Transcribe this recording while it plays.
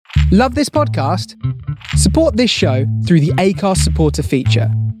Love this podcast? Support this show through the Acast supporter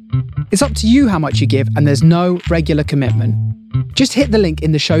feature. It's up to you how much you give, and there's no regular commitment. Just hit the link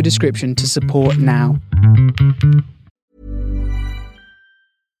in the show description to support now.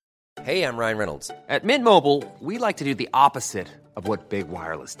 Hey, I'm Ryan Reynolds. At Mint Mobile, we like to do the opposite of what Big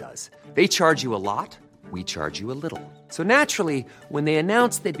Wireless does. They charge you a lot, we charge you a little. So naturally, when they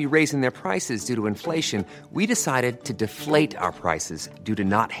announced they'd be raising their prices due to inflation, we decided to deflate our prices due to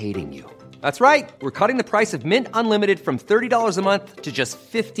not hating you. That's right. We're cutting the price of Mint Unlimited from $30 a month to just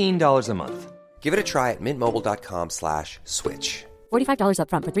 $15 a month. Give it a try at mintmobile.com/switch. $45 up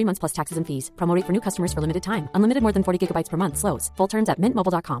front for 3 months plus taxes and fees. Promo rate for new customers for limited time. Unlimited more than 40 gigabytes per month. Slows full terms at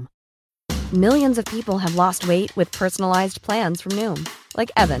mintmobile.com. Millions of people have lost weight with personalized plans from Noom. Like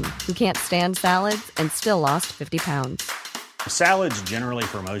Evan, who can't stand salads and still lost 50 pounds. Salads generally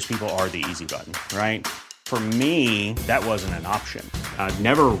for most people are the easy button, right? For me, that wasn't an option. I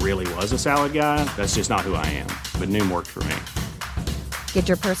never really was a salad guy. That's just not who I am. But Noom worked for me. Get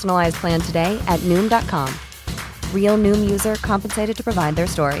your personalized plan today at Noom.com. Real Noom user compensated to provide their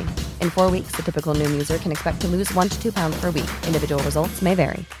story. In 4 weeks, the typical Noom user can expect to lose 1 to 2 pounds per week. Individual results may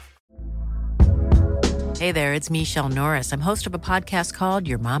vary. Hey there, it's Michelle Norris. I'm host of a podcast called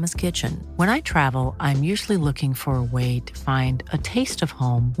Your Mama's Kitchen. When I travel, I'm usually looking for a way to find a taste of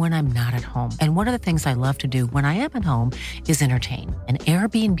home when I'm not at home. And one of the things I love to do when I am at home is entertain. And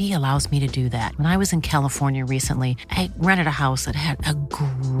Airbnb allows me to do that. When I was in California recently, I rented a house that had a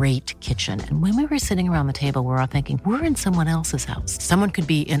great kitchen. And when we were sitting around the table, we're all thinking, we're in someone else's house. Someone could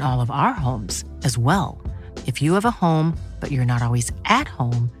be in all of our homes as well. If you have a home, but you're not always at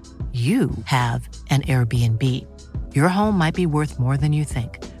home, you have an Airbnb. Your home might be worth more than you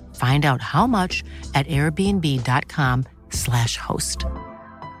think. Find out how much at airbnb.com/host.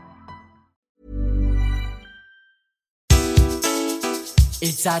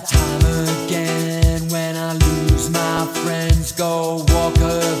 It's that time again when I lose my friends, go walk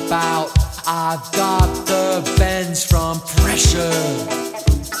about. I've got the bends from pressure.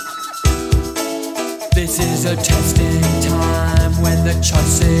 This is a testing time when the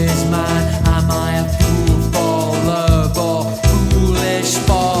choice is mine. Am I a fool for love or foolish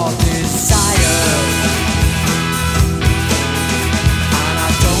for desire? And I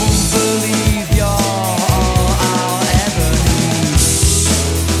don't believe you're all I'll ever need.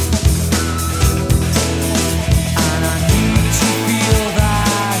 And I need to feel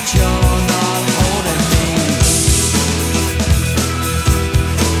that you're not holding me.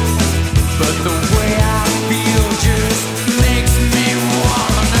 But the way I feel just makes me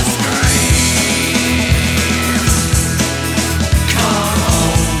wanna scream. Come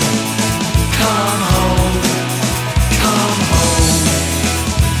home, come home, come home.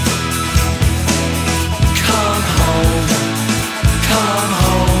 Come home, come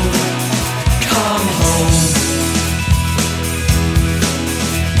home, come home.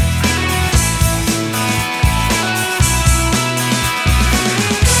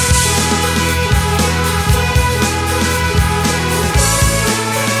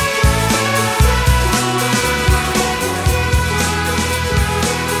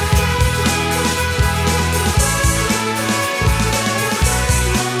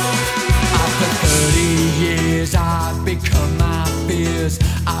 After 30 years, I've become my fears.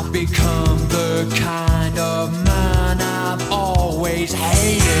 I've become the kind of man I've always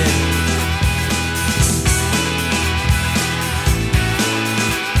hated.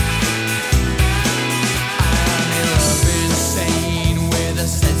 I'm in love insane with a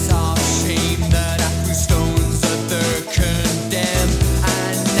sense of shame that I threw stones at the condemned,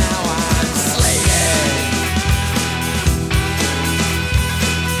 and now I'm slated.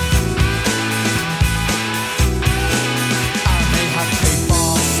 I may have paid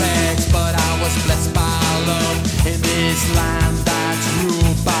for sex, but I was blessed by love in this land that's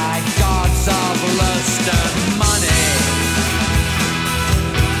ruled by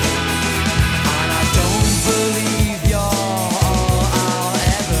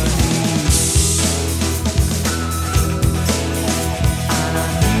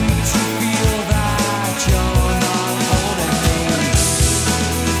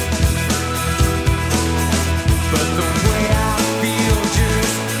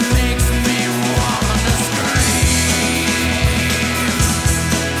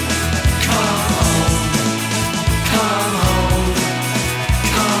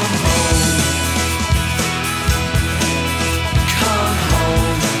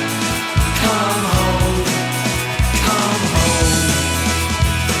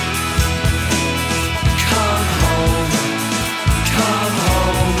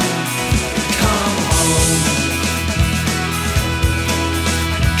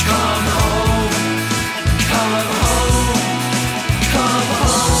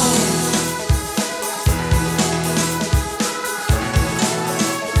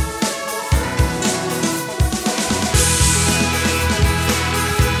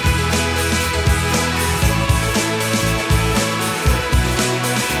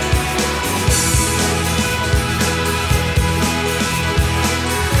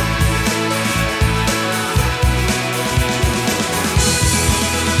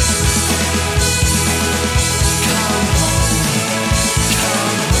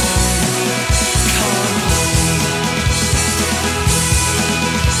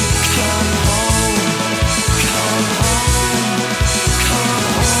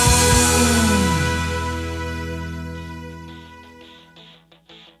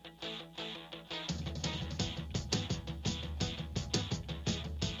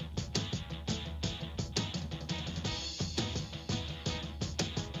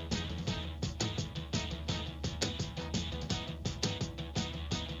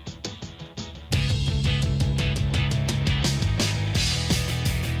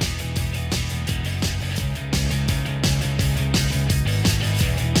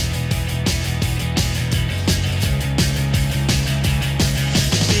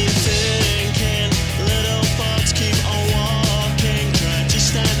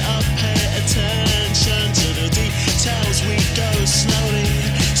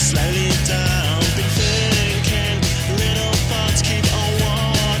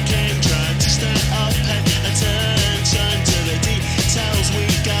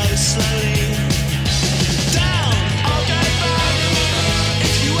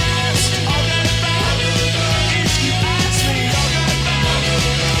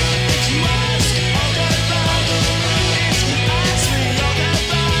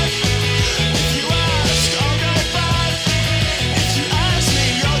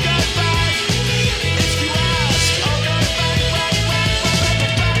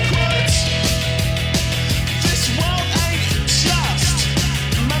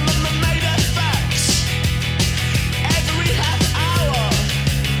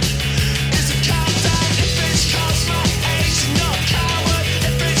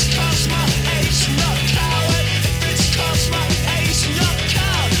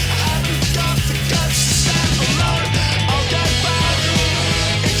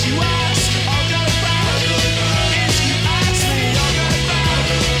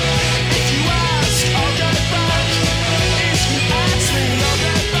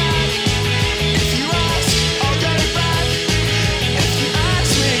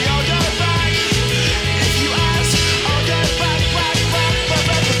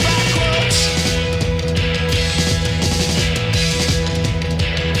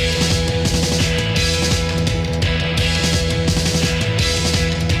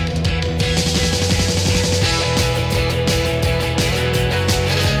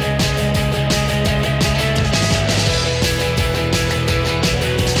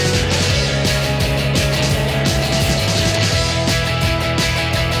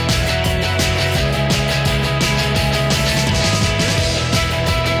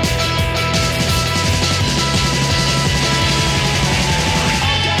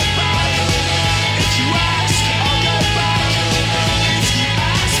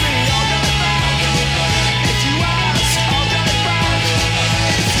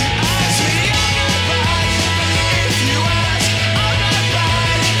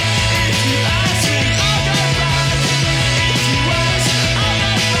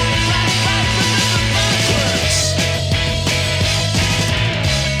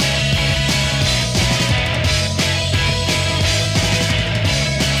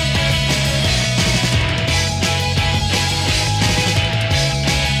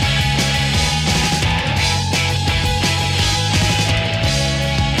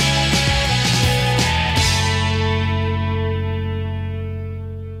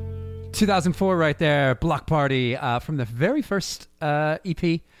 2004 right there. Block Party from the very first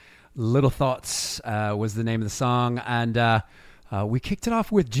EP. Little Thoughts was the name of the song. And we kicked it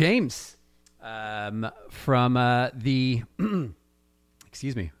off with James from the...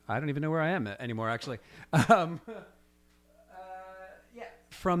 excuse me. I don't even know where I am anymore, actually.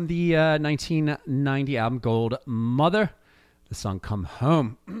 From the 1990 album Gold Mother, the song Come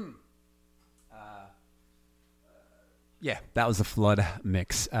Home. That was the Flood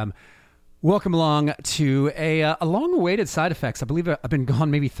mix. Welcome along to a long-awaited Side Effects. I believe I've been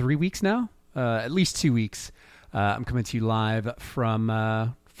gone maybe 3 weeks now, at least 2 weeks. I'm coming to you live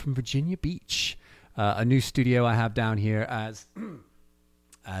from Virginia Beach, a new studio I have down here as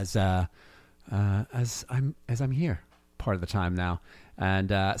I'm here part of the time now. And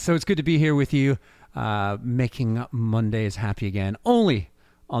so it's good to be here with you, making Mondays happy again, only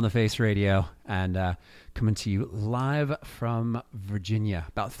on the Face Radio, and coming to you live from Virginia,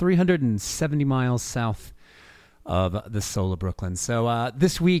 about 370 miles south of the soul of Brooklyn. So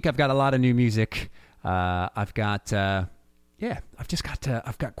this week I've got a lot of new music. I've got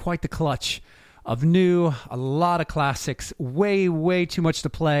quite the clutch of new, a lot of classics, way too much to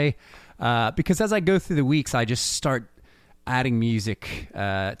play, because as I go through the weeks, I just start adding music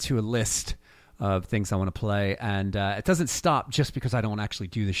to a list of things I want to play, and it doesn't stop just because I don't actually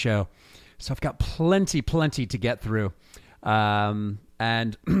do the show. So I've got plenty to get through. And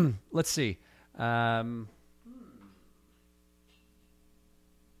let's see. Trying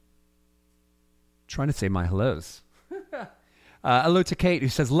to say my hellos. Hello to Kate, who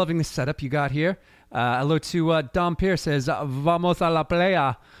says, loving the setup you got here. Hello to Dom Pierce, says, vamos a la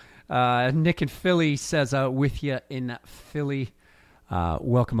playa. Nick in Philly says, with you in Philly.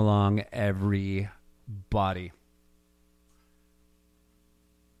 Welcome along, everybody.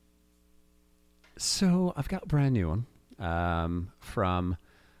 So I've got a brand new one from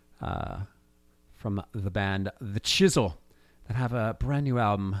the band The Chisel that have a brand new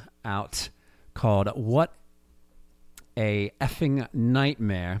album out called What a Effing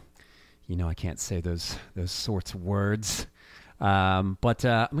Nightmare. You know I can't say those sorts of words. But I'm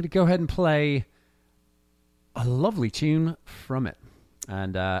going to go ahead and play a lovely tune from it.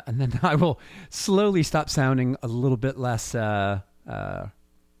 And then I will slowly stop sounding a little bit less off.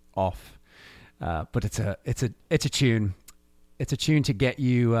 But it's a tune. It's a tune to get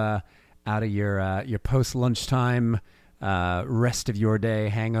you out of your post lunchtime rest of your day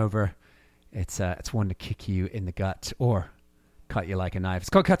hangover. It's one to kick you in the gut or cut you like a knife. It's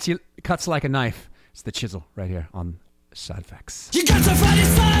called Cuts Like a Knife. It's The Chisel right here on Side Effects. You got to find your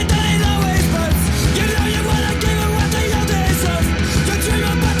side that ain't always burns. You know you wanna give it what the other deserve. You dream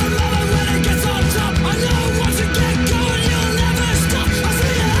about the moment when it gets on top. I know once you get going you'll never stop. I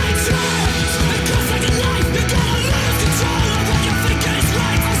see your hatred. It cuts like a knife. You gotta lose control of what you think is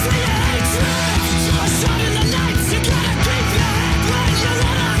right. I see your hatred. A shot in the night. You gotta keep your head right. You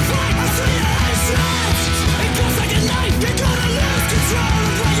wanna fight. I see your hatred. It cuts like a knife. You gotta lose control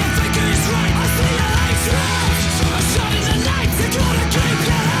of what you think is right. I see your hatred. A shot in the night. You gotta keep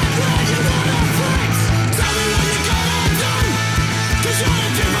your head right. You wanna fight. Tell me what you gonna do.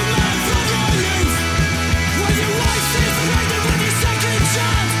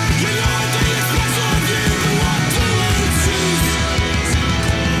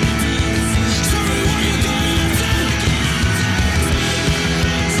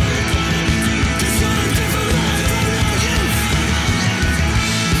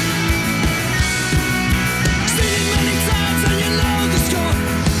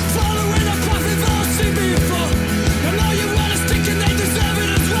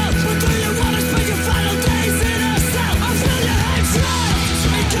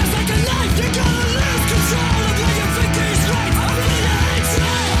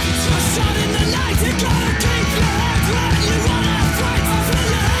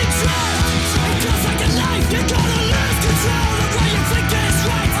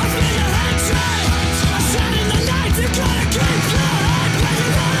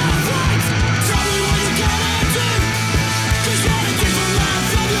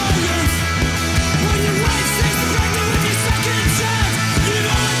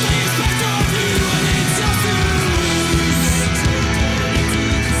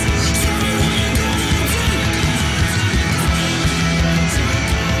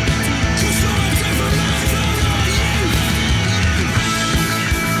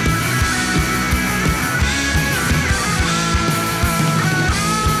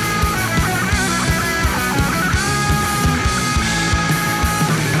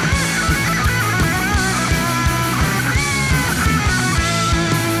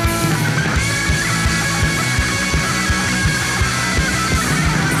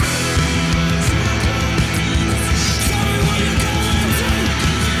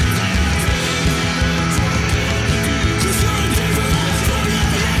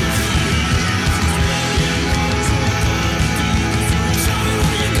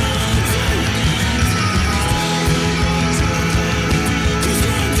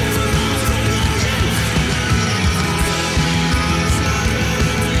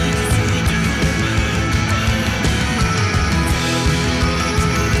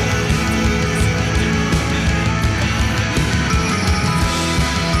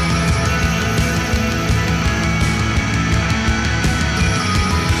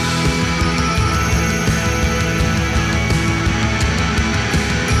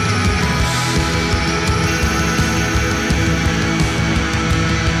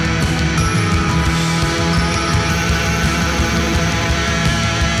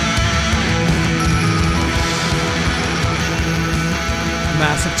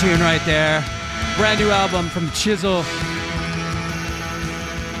 Massive tune right there. Brand new album from The Chisel.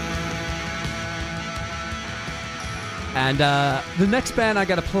 And the next band I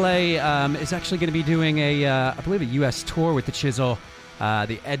got to play is actually going to be doing I believe a U.S. tour with The Chisel,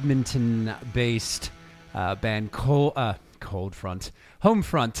 the Edmonton-based band Homefront.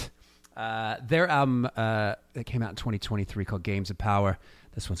 Their album that came out in 2023 called Games of Power.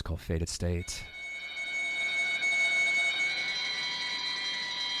 This one's called Faded State.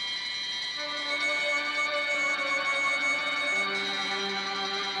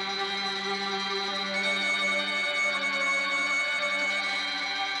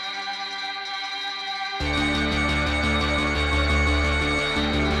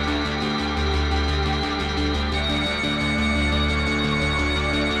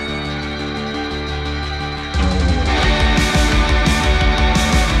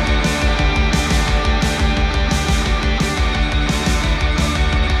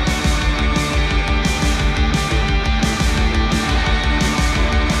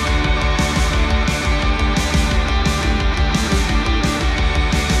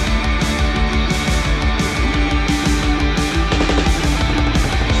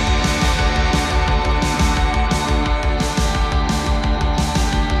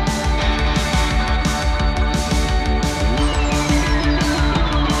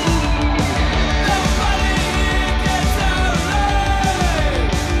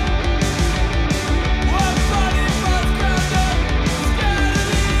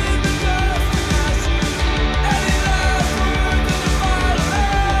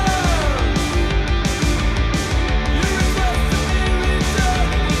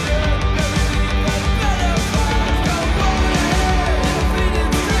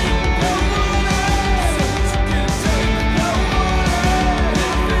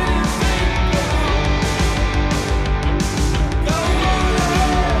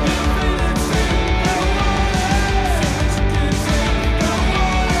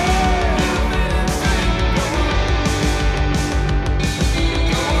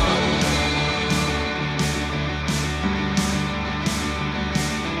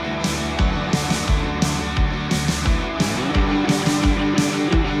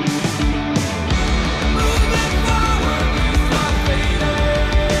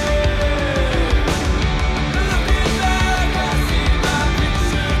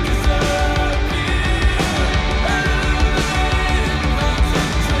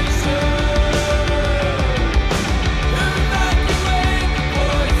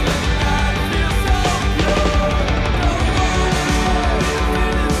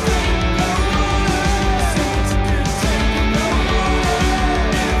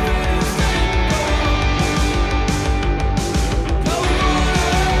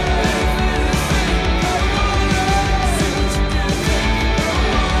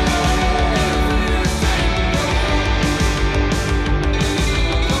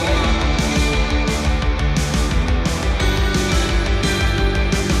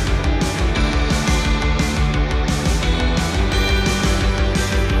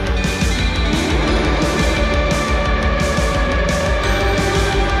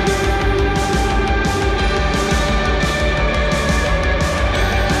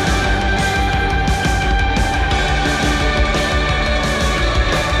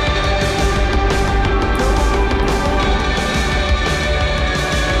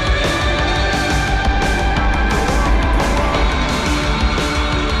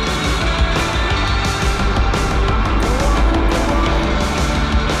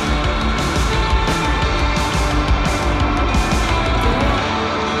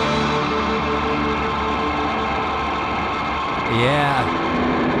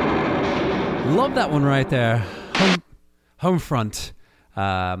 Love that one right there. Homefront.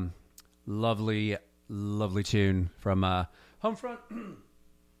 Lovely, lovely tune from Homefront.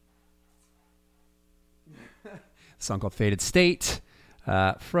 A song called Faded State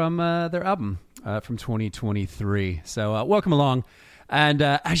from their album from 2023. So welcome along. And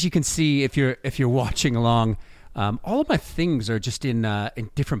as you can see, if you're watching along, all of my things are just in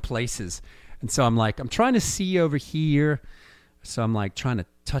different places. And so I'm trying to see over here. So I'm trying to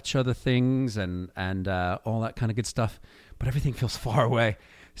touch other things and all that kind of good stuff. But everything feels far away.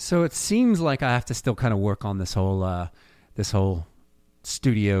 So it seems like I have to still kind of work on this whole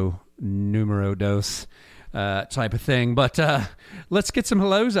studio numero dos type of thing. But let's get some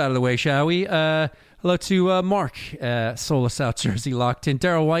hellos out of the way, shall we? Hello to Mark, Solar South Jersey, locked in.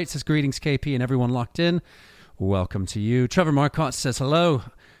 Daryl White says, greetings, KP, and everyone locked in. Welcome to you. Trevor Marcotte says, hello.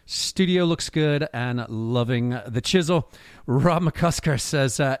 Studio looks good and loving the chisel. Rob McCusker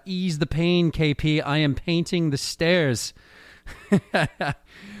says, ease the pain, KP. I am painting the stairs.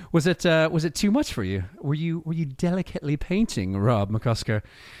 Was it too much for you? Were you delicately painting, Rob McCusker?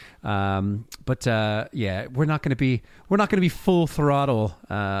 Yeah, we're not going to be full throttle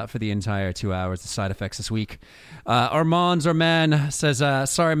for the entire 2 hours of Side Effects this week. Armand's our man says,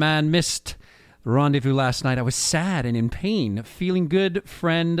 sorry man, missed the rendezvous last night. I was sad and in pain, feeling good,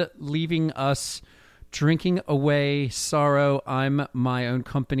 friend leaving us, drinking away sorrow. I'm my own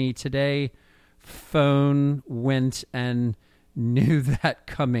company today. Phone went and knew that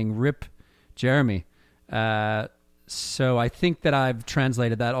coming. Rip Jeremy. So I think that I've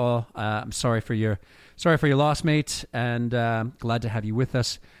translated that all. I'm sorry for your loss, mate, and glad to have you with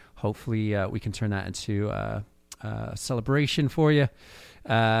us. Hopefully we can turn that into a celebration for you.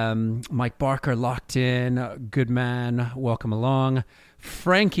 Mike Barker locked in. Good man. Welcome along.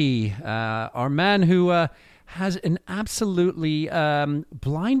 Frankie, our man who has an absolutely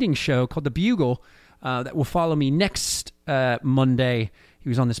blinding show called The Bugle that will follow me next Monday. He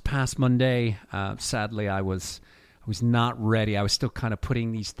was on this past Monday. Sadly, I was not ready. I was still kind of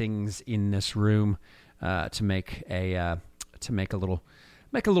putting these things in this room to make a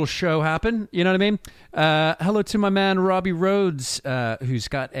little show happen. You know what I mean? Hello to my man Robbie Rhodes, who's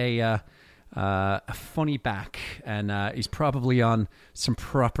got a funny back, and he's probably on some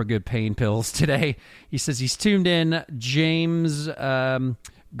proper good pain pills today. He says he's tuned in. James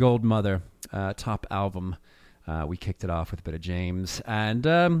Goldmother, top album. We kicked it off with a bit of James, and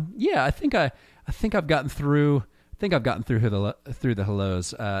I think I've gotten through. Through the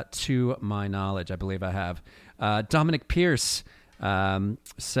hellos, to my knowledge. I believe I have. Dominic Pierce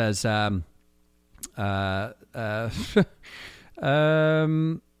says,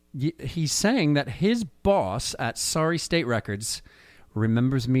 he's saying that his boss at Sorry State Records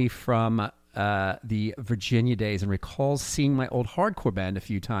remembers me from the Virginia days and recalls seeing my old hardcore band a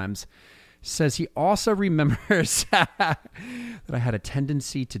few times. Says he also remembers that I had a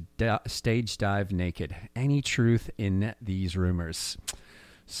tendency to stage dive naked. Any truth in these rumors?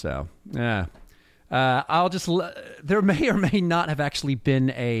 So, yeah. There may or may not have actually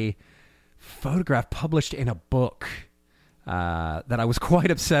been a photograph published in a book that I was quite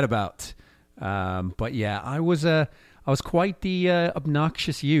upset about. But yeah, I was quite the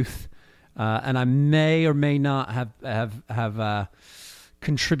obnoxious youth, and I may or may not have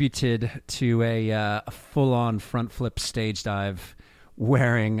contributed to a full-on front flip stage dive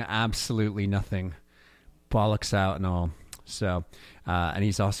wearing absolutely nothing, bollocks out and all. So, and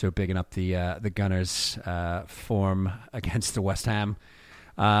he's also bigging up the Gunners' form against the West Ham.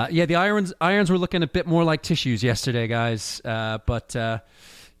 The irons were looking a bit more like tissues yesterday, guys. But I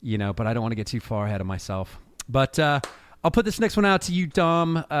don't want to get too far ahead of myself. But I'll put this next one out to you,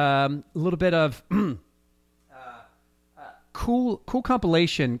 Dom. A little bit of cool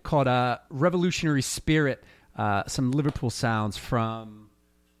compilation called Revolutionary Spirit. Some Liverpool sounds from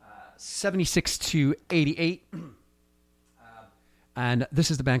 76 to 88. And this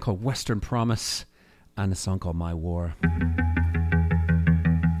is the band called Western Promise and a song called My War.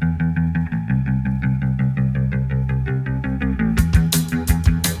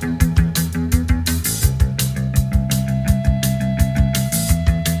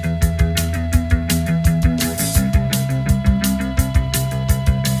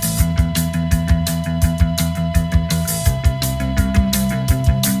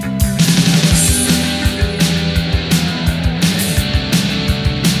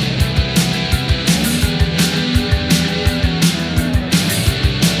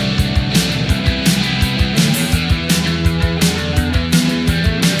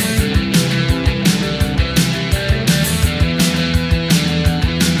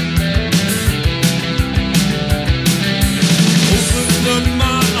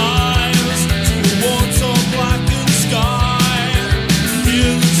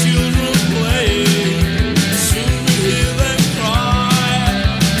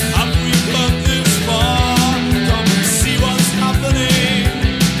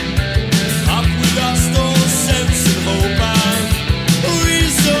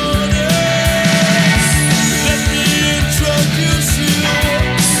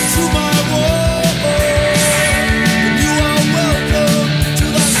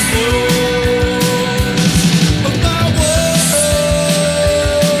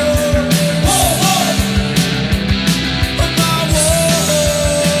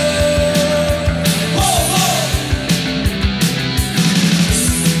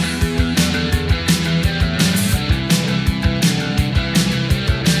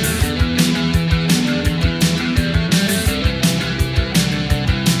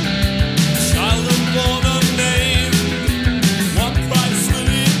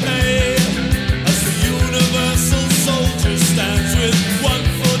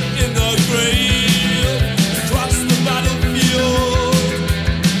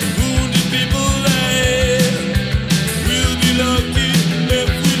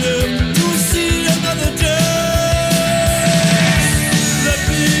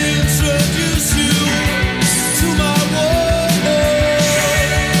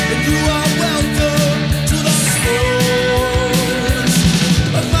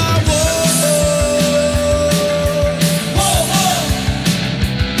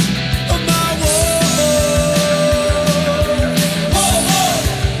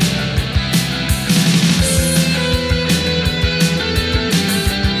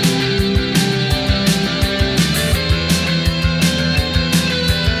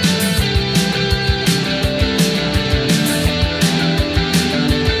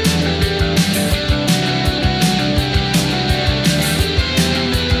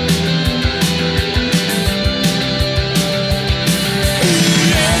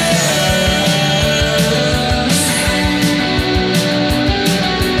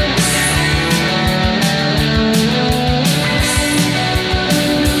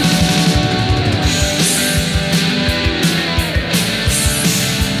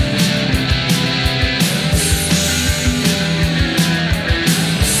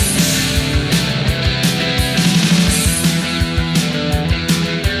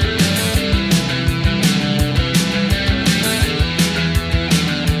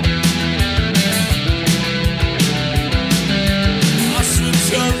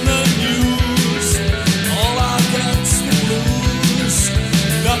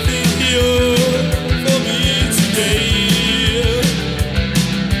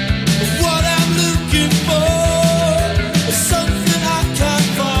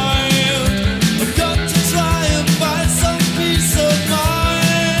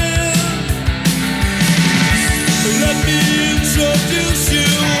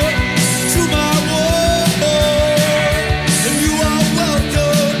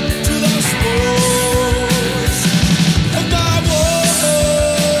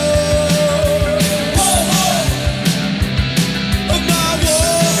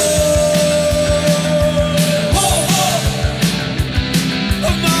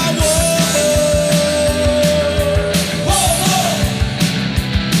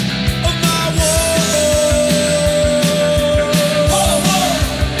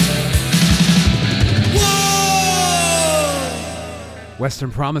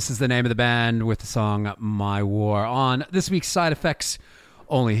 Western Promise is the name of the band with the song My War. On this week's Side Effects,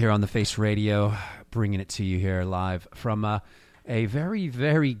 only here on The Face Radio, bringing it to you here live from a very,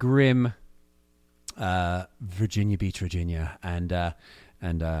 very grim Virginia Beach, Virginia. And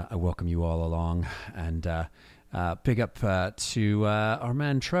I welcome you all along. And big up to our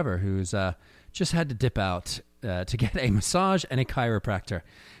man Trevor, who's just had to dip out to get a massage and a chiropractor.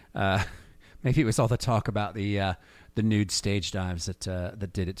 Maybe it was all the talk about the nude stage dives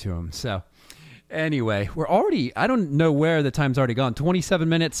that did it to him. So anyway, we're already, I don't know where the time's already gone. 27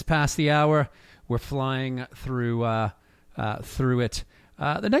 minutes past the hour. We're flying through it.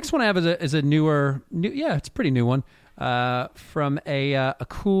 The next one I have is a new, it's a pretty new one, from a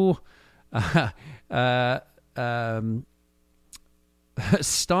cool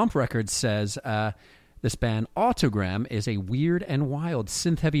Stomp Records says this band Autogram is a weird and wild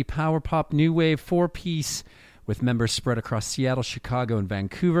synth-heavy power pop new wave 4-piece with members spread across Seattle, Chicago, and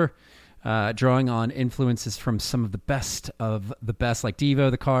Vancouver, drawing on influences from some of the best like Devo,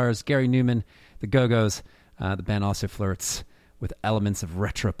 The Cars, Gary Newman, The Go-Go's. The band also flirts with elements of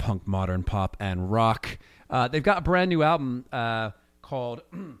retro punk, modern pop, and rock. They've got a brand new album called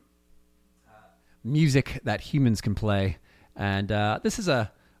Music That Humans Can Play, and this is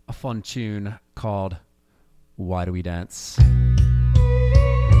a fun tune called Why Do We Dance?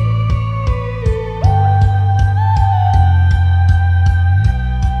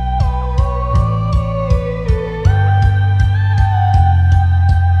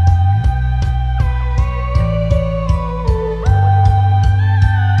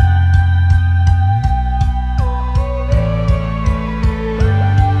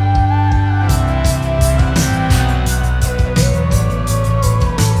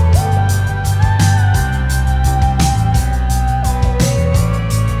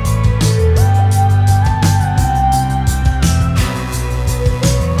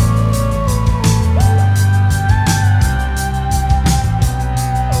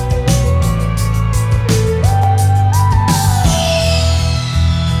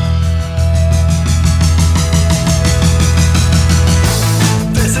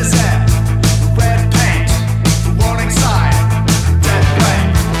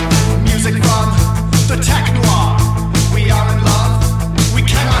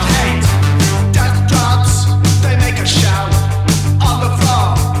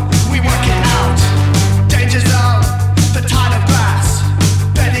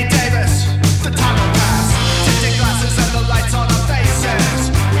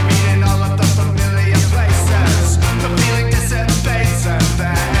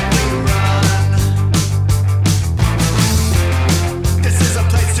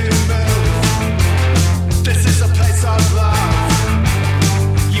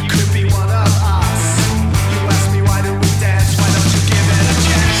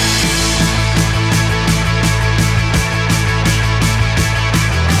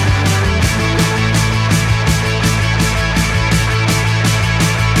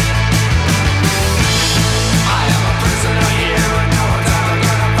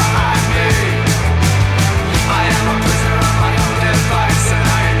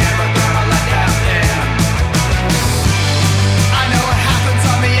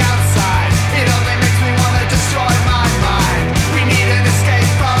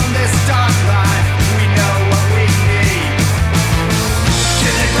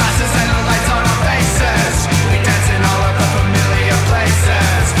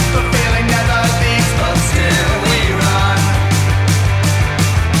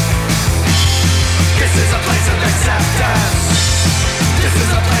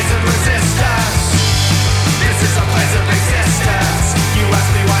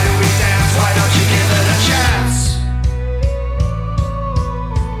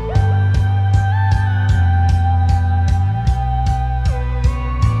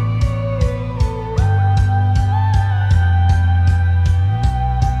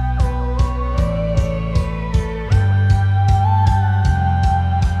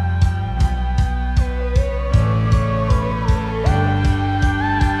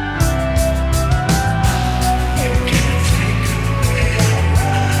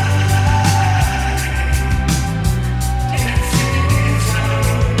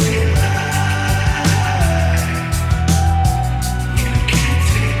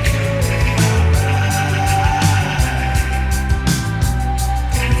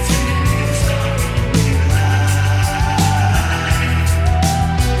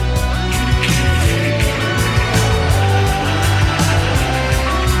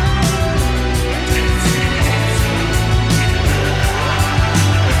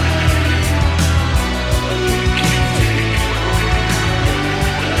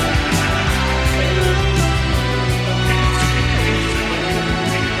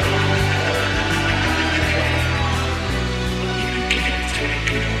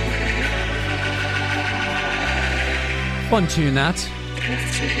 Fun tune, that.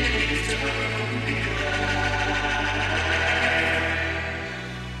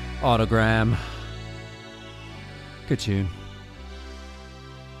 Autogram. Good tune.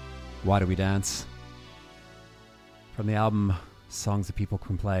 Why Do We Dance? From the album Songs That People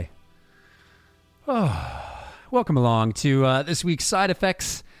Can Play. Oh, welcome along to this week's Side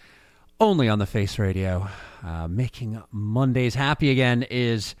Effects, only on the Face Radio. Making Mondays happy again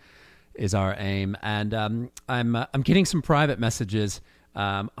is our aim, and I'm getting some private messages.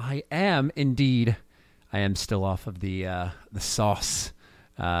 I am still off of the sauce.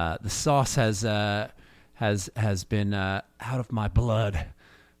 The sauce has been out of my blood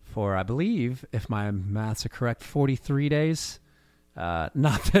for, I believe, if my maths are correct, 43 days. Not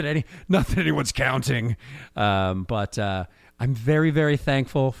that anyone's counting, but I'm very, very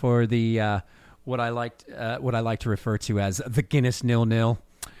thankful for the what I like to refer to as the Guinness 0-0.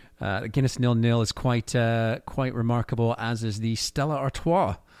 The Guinness 0-0 is quite remarkable, as is the Stella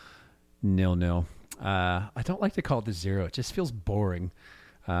Artois 0-0. I don't like to call it the 0; it just feels boring.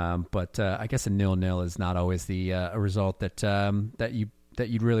 But I guess a 0-0 is not always the a result that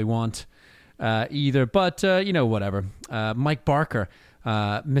you'd really want either. But whatever. Mike Barker,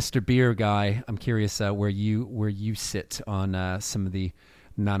 Mr. Beer guy. I'm curious where you sit on some of the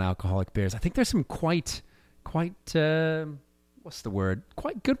non-alcoholic beers. I think there's some quite what's the word?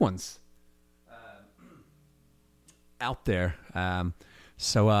 Quite good ones out there.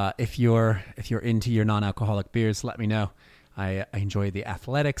 So if you're into your non-alcoholic beers, let me know. I enjoy the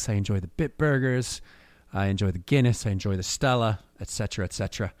Athletics. I enjoy the Bitburgers. I enjoy the Guinness. I enjoy the Stella, etc.,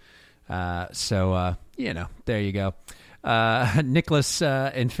 etc. So there you go. Nicholas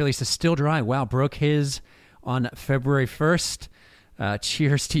in Philly says, "Still dry." Wow, broke his on February 1st.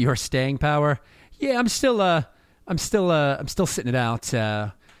 Cheers to your staying power. Yeah, I'm still sitting it out.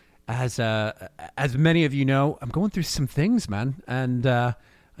 As many of you know, I'm going through some things, man, and I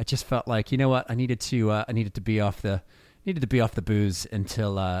just felt like, you know what, I needed to be off the booze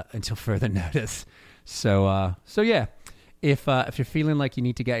until further notice. So yeah, if you're feeling like you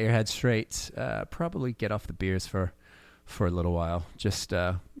need to get your head straight, probably get off the beers for a little while. Just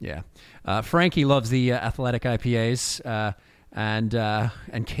yeah. Frankie loves the Athletic IPAs,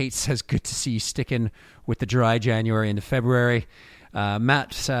 and Kate says, "Good to see you sticking with the dry January into February."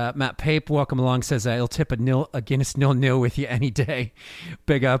 Matt Pape, welcome along, says, "I'll tip a Guinness 0-0 with you any day."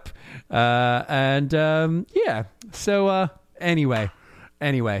 Big up. Yeah. So anyway.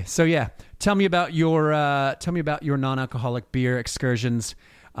 So yeah, tell me about your non-alcoholic beer excursions.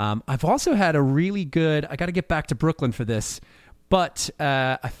 I've also had a really good. I got to get back to Brooklyn for this, but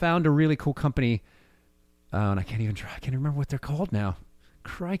I found a really cool company. And I can't remember what they're called now.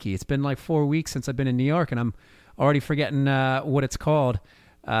 Crikey, it's been like 4 weeks since I've been in New York, and I'm already forgetting what it's called.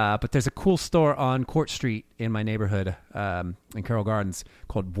 But there's a cool store on Court Street in my neighborhood in Carroll Gardens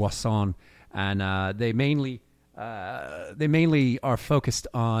called Boisson, and they mainly are focused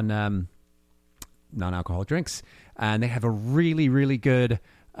on non-alcoholic drinks, and they have a really, really good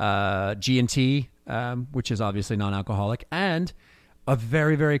G&T, which is obviously non-alcoholic, and a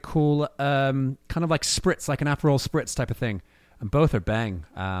very, very cool kind of like spritz, like an Aperol spritz type of thing. And both are bang.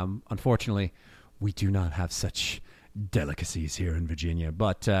 Unfortunately, we do not have such delicacies here in Virginia.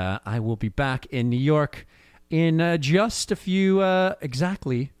 But I will be back in New York in just a few,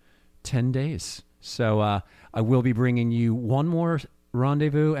 exactly 10 days. So I will be bringing you one more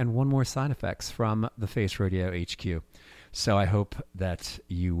rendezvous and one more Side Effects from the Face Radio HQ. So I hope that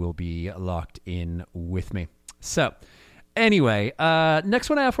you will be locked in with me. So anyway, next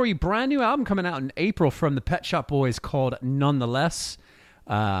one I have for you, brand new album coming out in April from the Pet Shop Boys called Nonetheless.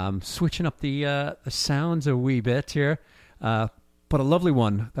 Switching up the sounds a wee bit here, but a lovely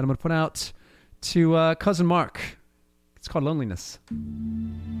one that I'm going to put out to Cousin Mark. It's called Loneliness.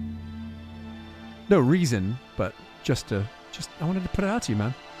 No reason, but just I wanted to put it out to you,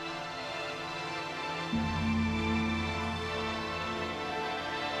 man.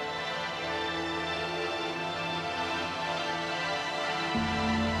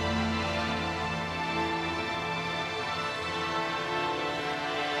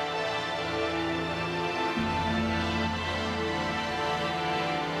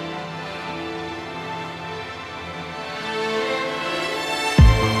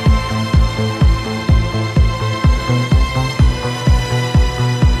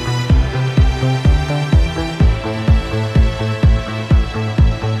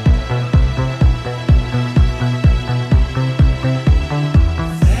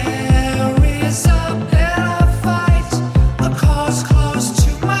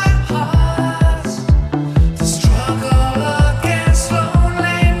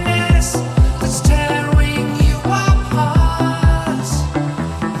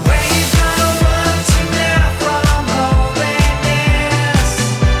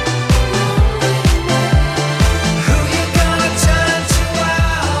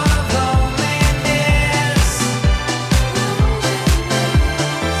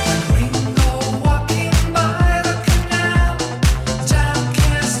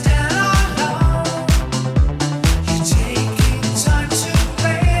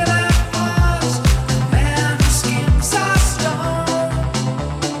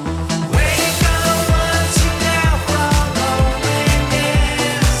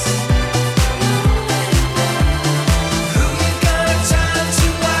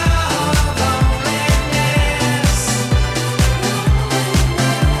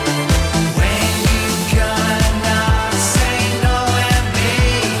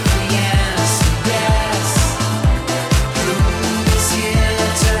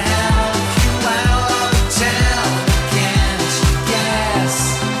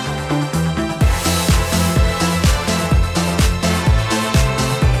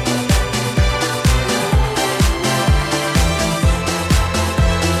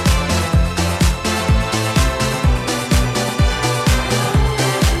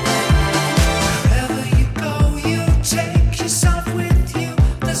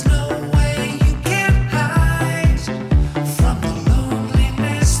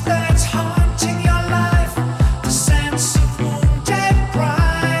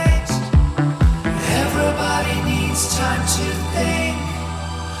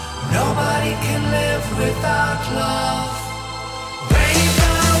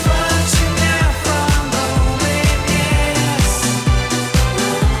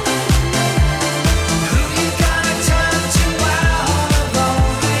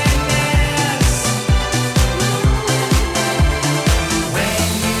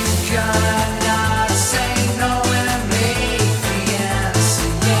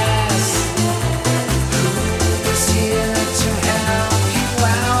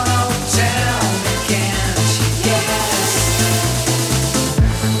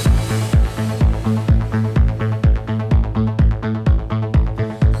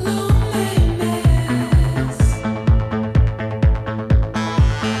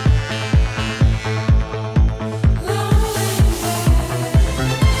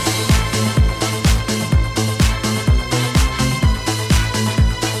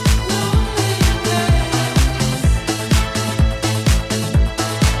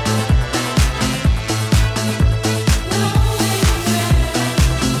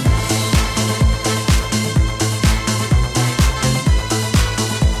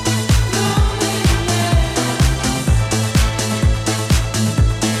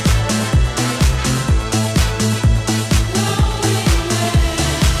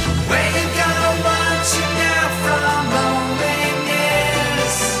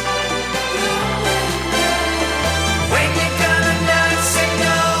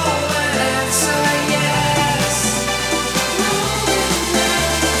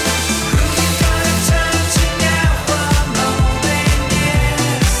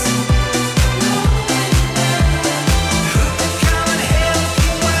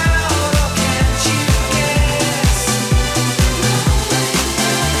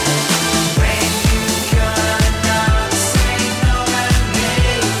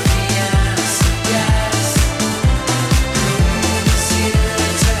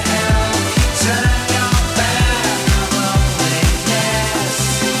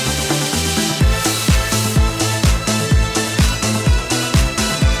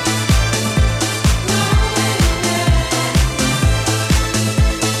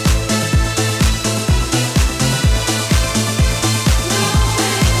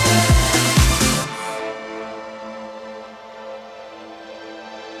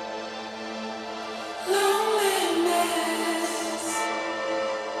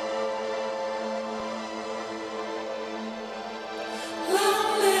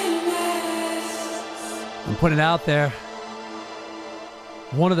 I'm putting it out there.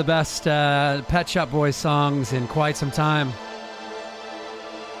 One of the best Pet Shop Boys songs in quite some time.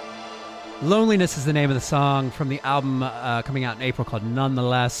 Loneliness is the name of the song from the album coming out in April called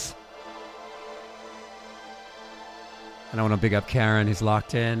Nonetheless. And I want to big up Karen, who's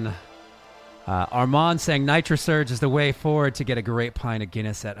locked in. Armand saying NitroSurge is the way forward to get a great pint of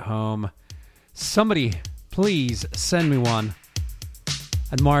Guinness at home. Somebody, please send me one.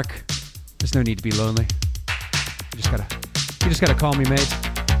 And Mark, there's no need to be lonely. You just gotta call me, mate.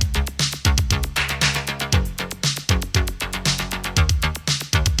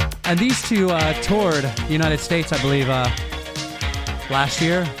 And these two toured the United States, I believe, last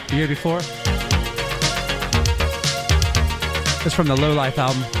year, the year before. It's from the Low Life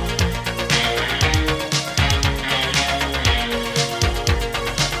album.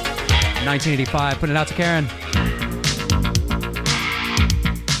 $1985. Putting it out to Karen.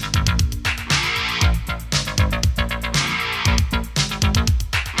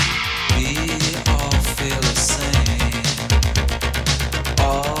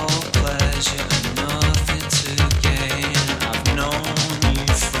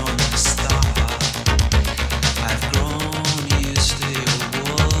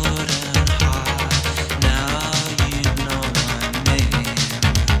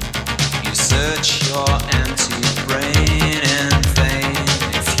 Search your empty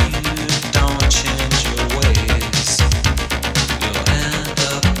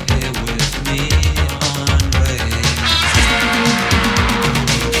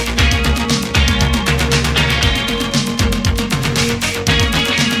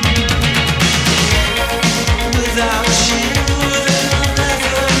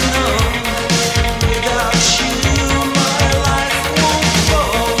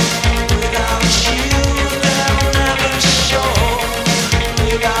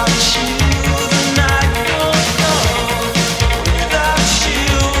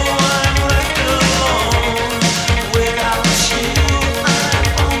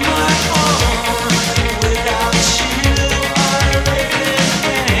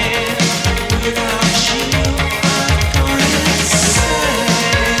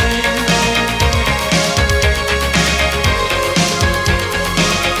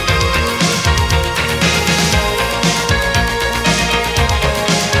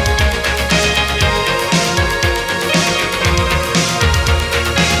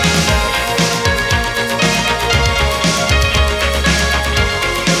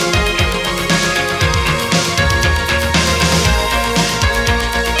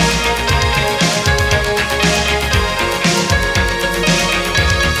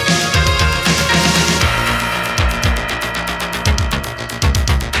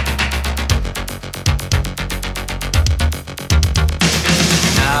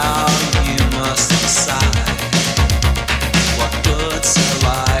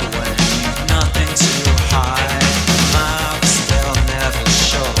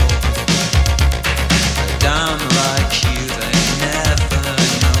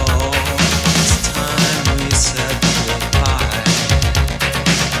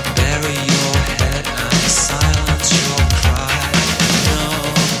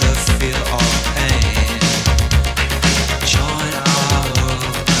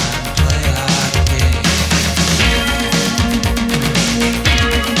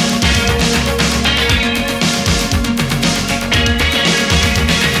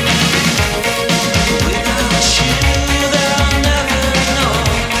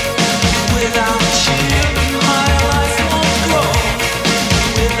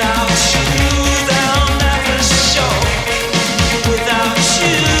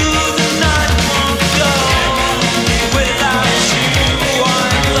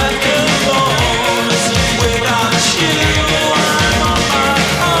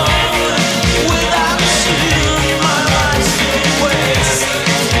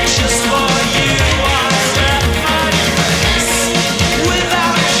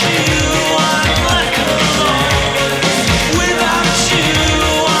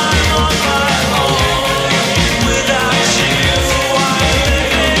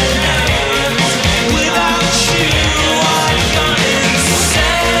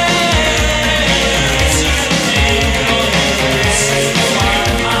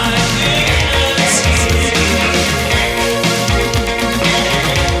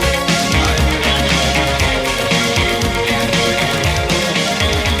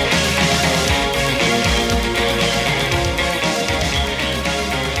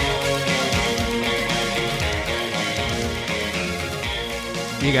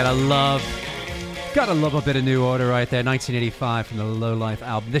You gotta love a bit of New Order right there. 1985 from the Low Life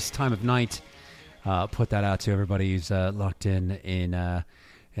album. This Time of Night. Put that out to everybody who's locked in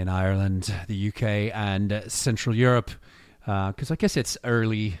Ireland, the UK, and Central Europe. Because I guess it's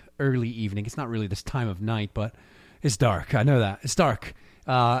early evening. It's not really this time of night, but it's dark. I know that. It's dark.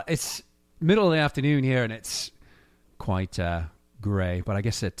 It's middle of the afternoon here, and it's quite grey. But I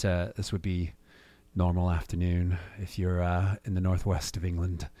guess this would be normal afternoon if you're in the northwest of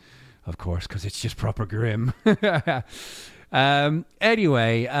England, of course, because it's just proper grim.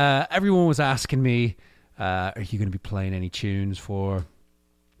 Anyway, everyone was asking me, are you going to be playing any tunes for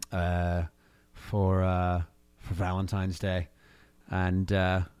Valentine's Day? And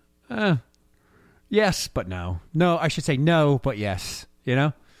yes, but no. No, I should say no, but yes. You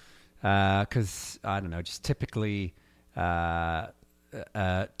know, because I don't know. Just typically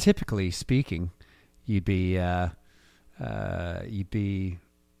speaking, you'd be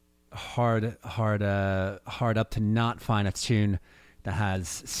hard up to not find a tune that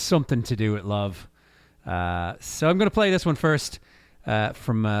has something to do with love. So I'm going to play this one first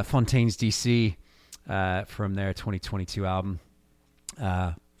from Fontaine's DC from their 2022 album.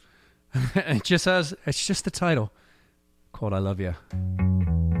 It's just the title called "I Love You."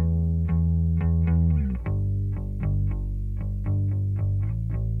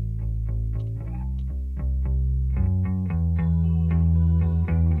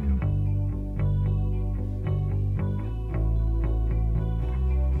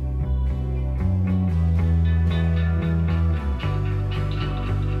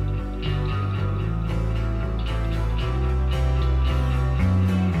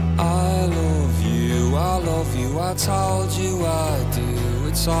 I told you I do,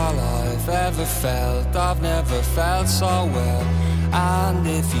 it's all I've ever felt. I've never felt so well. And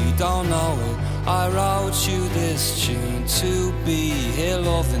if you don't know it, I wrote you this tune to be here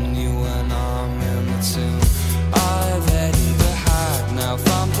loving you when I'm in the tune. I've had the hard now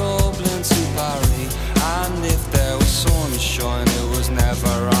from Dublin to Paris, and if there was sunshine it was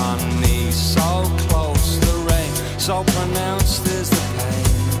never on me. So close the rain, so pronounced is the pain.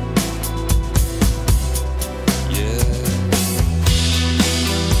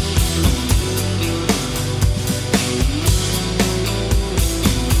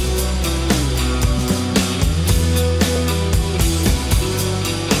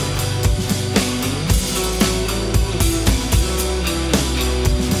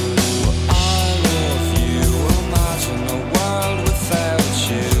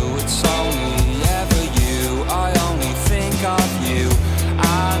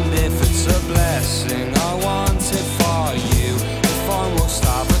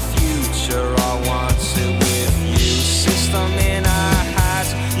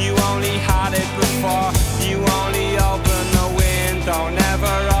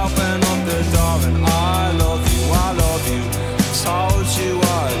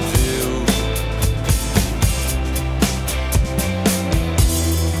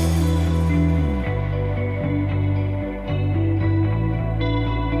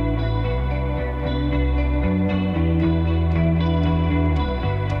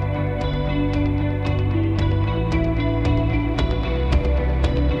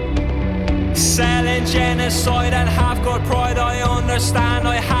 Genocide and have got pride, I understand.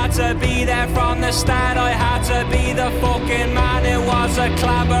 I had to be there from the start. I had to be the fucking man. It was a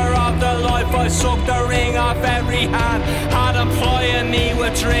clamour of the life. I sucked the ring off every hand. Had employing me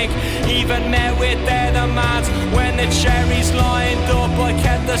with drink, even met with their demands. When the cherries lined up, I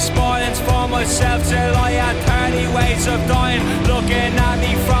kept the spoilings for myself till I had 30 ways of dying. Looking at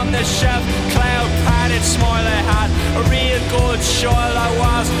me from the shelf, cloud padded smile I had. A real good child I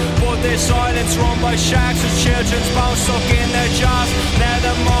was, but this island's run by sharks and children's bones stuck in their jaws. Now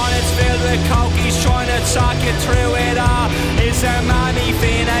the morning's filled with cokies trying to talk you through it all. Is there mommy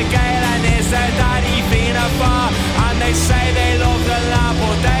Fina Gale and is there daddy Fina Bar? And they say they love the land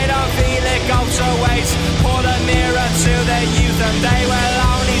but they don't feel it goes to waste. Put a mirror to their youth and they will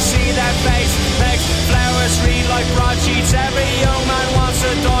only see their face. Makes flowers read like broadsheets, every young man wants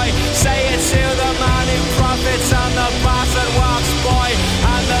to die. Say it to the man who profits and the bastard walks by.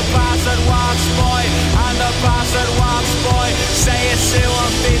 And the bastard walks by. And the bastard walks by. Say it to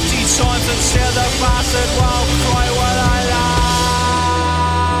him 50 times until the bastard won't cry while I lie.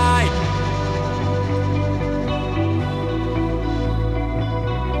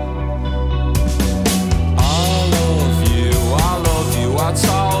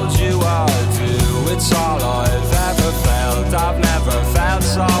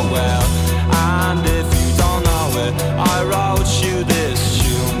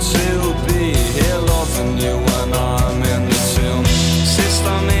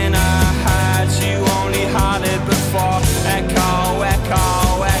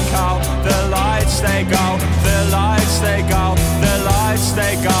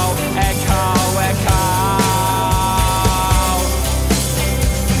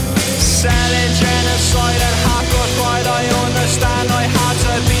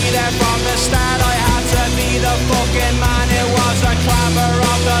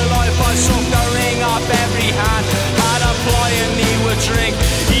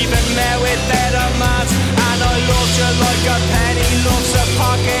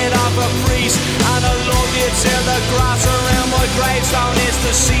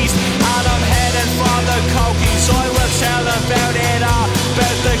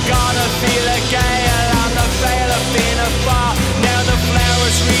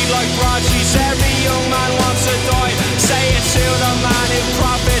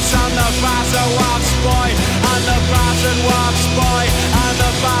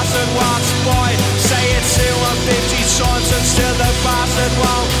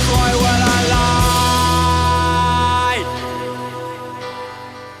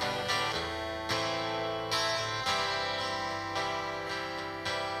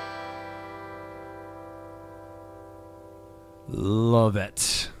 Love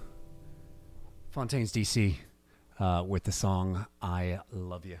it. Fontaine's DC with the song I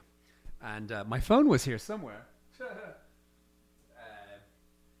Love You. And my phone was here somewhere.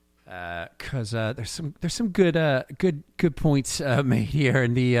 Because there's some good points made here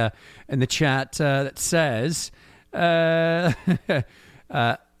in the chat that says probably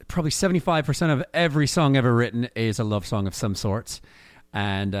 75% of every song ever written is a love song of some sorts.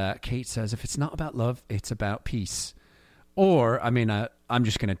 And Kate says if it's not about love, it's about peace. Or I'm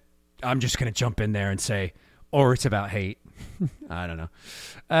just gonna jump in there and say, or it's about hate. I don't know.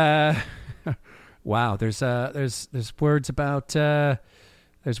 Wow, there's words about the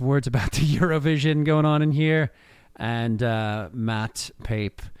Eurovision going on in here, and Matt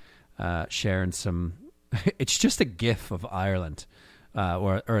Pape sharing some. It's just a GIF of Ireland,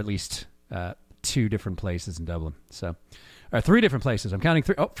 or at least 2 different places in Dublin. So, or 3 different places. I'm counting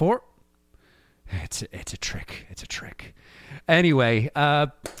 3. Oh, 4. It's a trick. It's a trick. Anyway,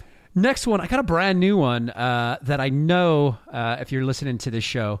 next one. I got a brand new one that I know if you're listening to this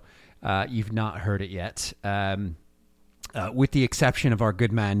show, you've not heard it yet. With the exception of our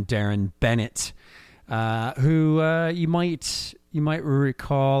good man Darren Bennett, who you might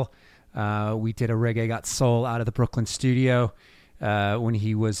recall, we did a Reggae Got Soul out of the Brooklyn studio when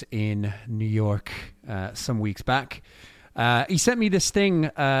he was in New York some weeks back. He sent me this thing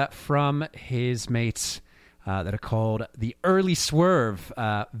from his mates that are called the Early Swerve.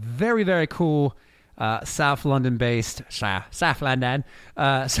 Very, very cool South London based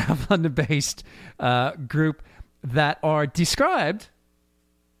group that are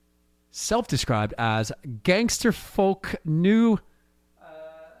self-described as gangster folk new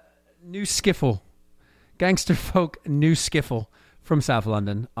skiffle. Gangster folk new skiffle from South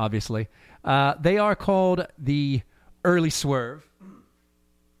London, obviously. They are called the Early Swerve.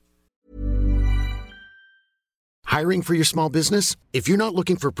 Hiring for your small business? If you're not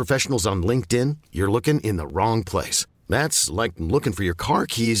looking for professionals on LinkedIn, you're looking in the wrong place. That's like looking for your car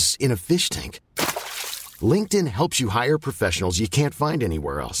keys in a fish tank. LinkedIn helps you hire professionals you can't find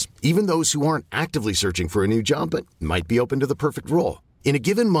anywhere else, even those who aren't actively searching for a new job but might be open to the perfect role. In a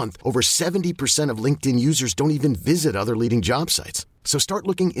given month, over 70% of LinkedIn users don't even visit other leading job sites. So start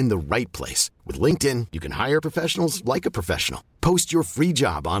looking in the right place. With LinkedIn, you can hire professionals like a professional. Post your free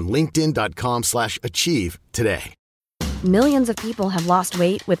job on linkedin.com/achieve today. Millions of people have lost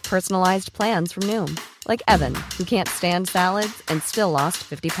weight with personalized plans from Noom. Like Evan, who can't stand salads and still lost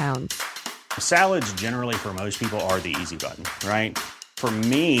 50 pounds. Salads generally for most people are the easy button, right? For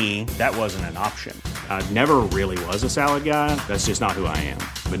me, that wasn't an option. I never really was a salad guy. That's just not who I am.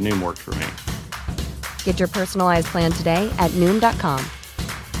 But Noom worked for me. Get your personalized plan today at Noom.com.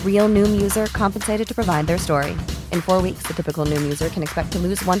 Real Noom user compensated to provide their story. In 4 weeks, the typical Noom user can expect to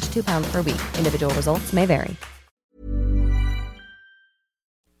lose 1 to 2 pounds per week. Individual results may vary.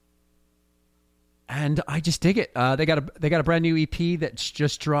 And I just dig it. They got a brand new EP that's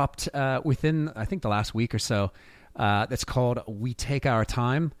just dropped within, I think, the last week or so. That's called We Take Our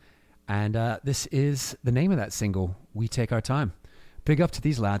Time. And this is the name of that single, We Take Our Time. Big up to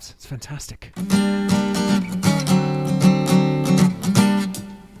these lads. It's fantastic. We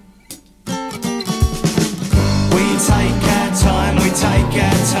take our time, we take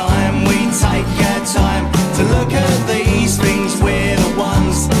our time, we take our time to look at these things. We're the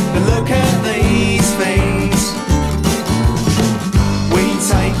ones that look at these things. We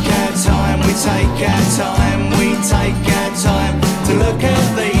take our time, we take our time, we take our time to look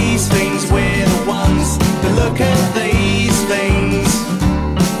at these things. We're the ones that look at these things.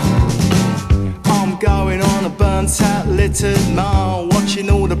 I'm going on a burnt out littered mile, watching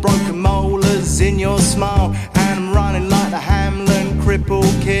all the broken molars in your smile. I'm running like the Hamlin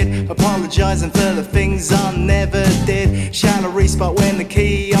crippled kid, apologising for the things I never did. Shallow respot when the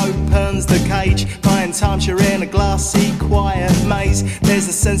key opens the cage. Buying time, you're in a glassy, quiet maze. There's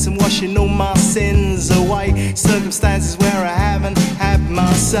a sense in washing all my sins away. Circumstances where I haven't had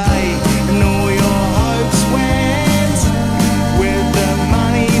my say, and all your hopes went with the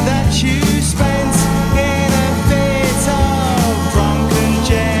money that you spent in a fit of drunken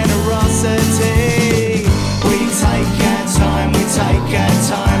generosity. Take our time, we take our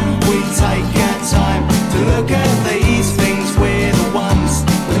time, we take our time to look at these things. We're the ones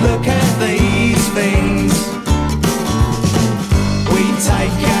that look at these things. We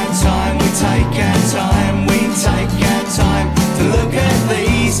take our time, we take our time, we take our time to look at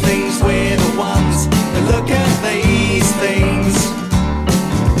these things. We're the ones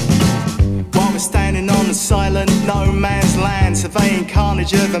main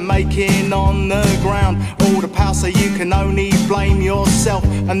carnage of the making on the ground. All the power so you can only blame yourself.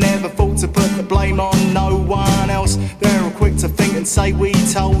 I never thought to put the blame on no one else. They're quick to think and say we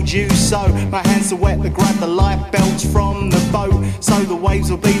told you so. My hands are wet to grab the life belts from the boat, so the waves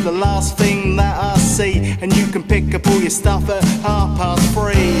will be the last thing that I see. And you can pick up all your stuff at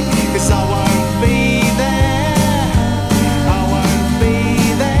 3:30, 'cause I won't be there.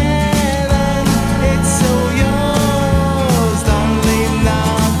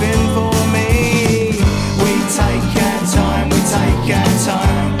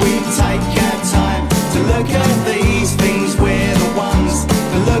 Time. We take our time to look at these things. We're the ones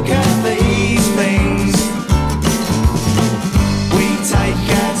to look at these things. We take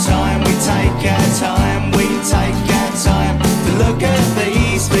our time, we take our time, we take our time to look at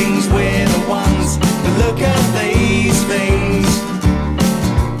these things. We're the ones to look at these things.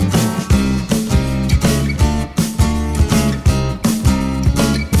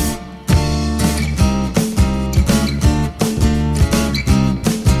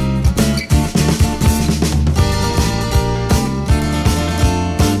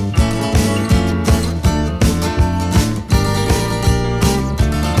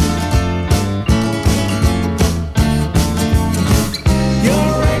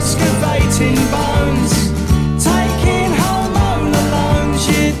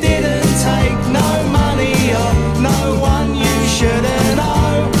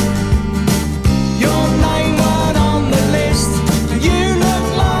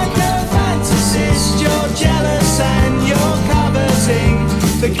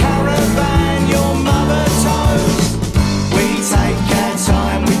 The caravan your mother tows. We take our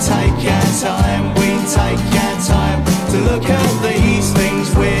time, we take our time, we take our time to look at these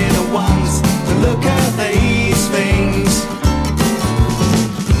things. We're the ones to look at these things.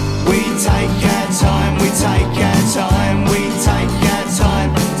 We take our time, we take our time, we take our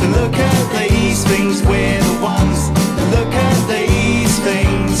time to look at these things. We're the ones to look at these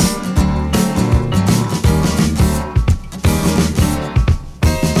things.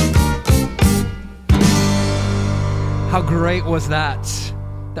 How great was that?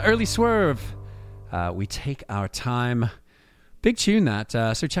 The Early Swerve. We take our time. Big tune that.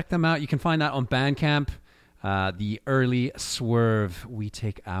 So check them out. You can find that on Bandcamp. The Early Swerve. We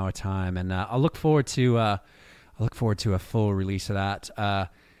take our time, and I'll look forward to a full release of that.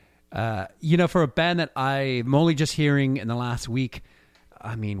 For a band that I'm only just hearing in the last week.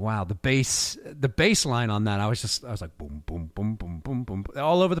 I mean, wow, the bass line on that. I was like boom, boom, boom, boom, boom, boom,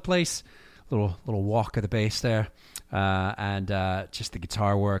 all over the place. Little walk of the bass there, and just the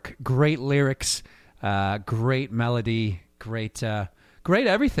guitar work. Great lyrics, great melody, great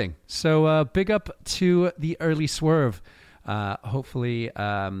everything. So big up to the Early Swerve. Hopefully,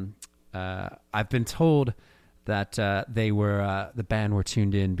 I've been told that the band were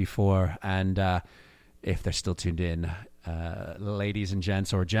tuned in before, and if they're still tuned in, ladies and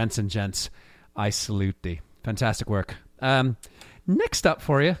gents, or gents and gents, I salute thee. Fantastic work. Next up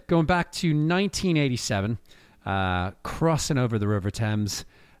for you, going back to 1987, crossing over the River Thames,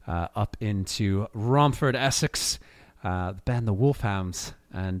 up into Romford, Essex, the band The Wolfhounds,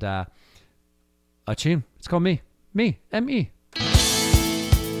 and a tune. It's called Me, M-E.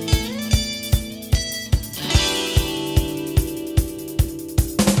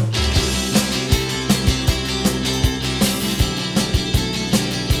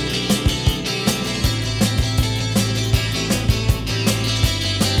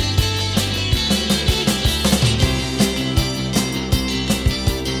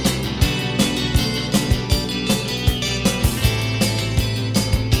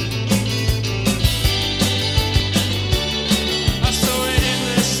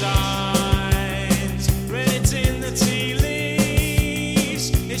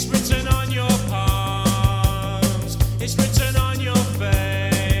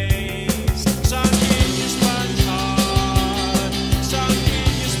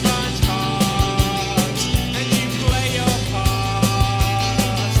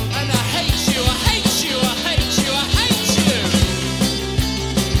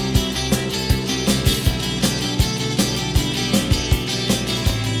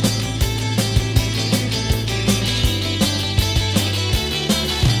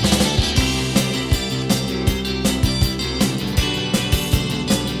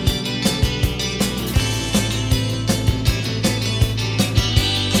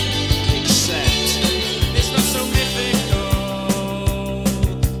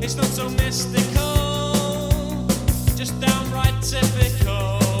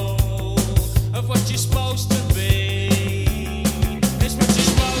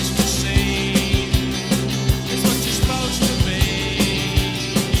 It's what you're supposed to be.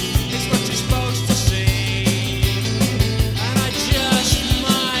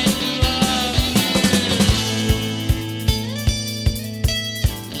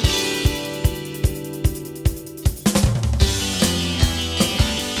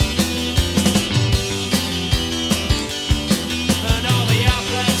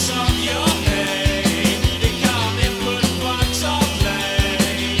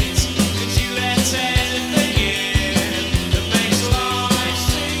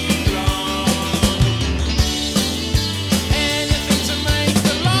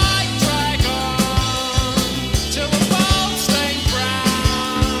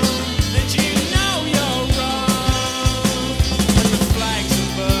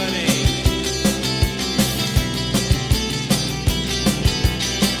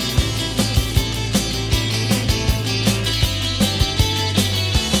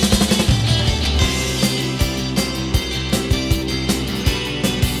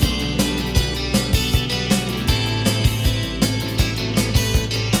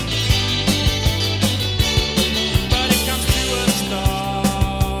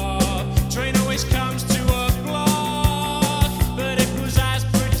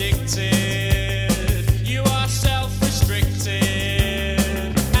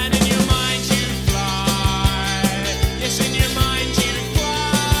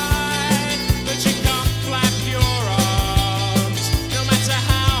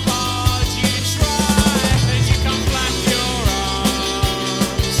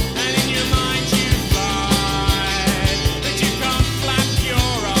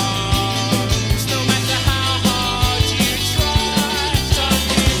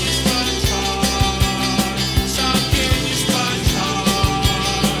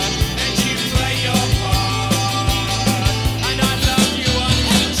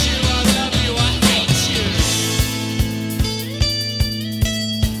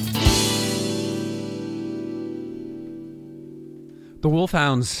 The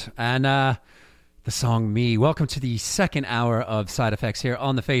Wolfhounds and the song Me. Welcome to the second hour of Side Effects here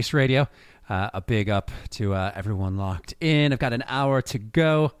on the Face Radio. A big up to everyone locked in. I've got an hour to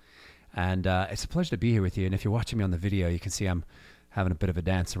go, and it's a pleasure to be here with you. And if you're watching me on the video, you can see I'm having a bit of a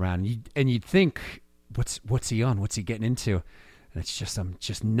dance around. And you'd think, what's he on? What's he getting into? And it's just, I'm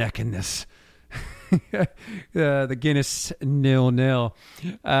just necking this. The Guinness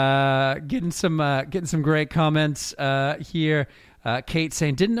 0-0. Getting some great comments here. Kate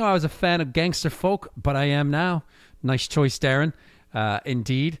saying, didn't know I was a fan of gangster folk, but I am now. Nice choice, Darren.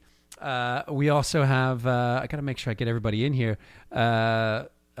 Indeed. We also have, I got to make sure I get everybody in here. Oh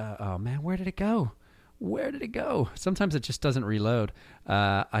man, where did it go? Sometimes it just doesn't reload.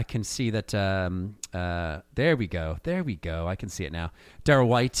 I can see that. There we go. I can see it now. Darryl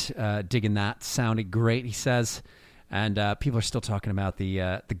White, digging that. Sounded great, he says. And people are still talking about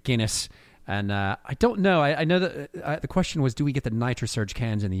the Guinness. And I don't know. I know that the question was, do we get the NitroSurge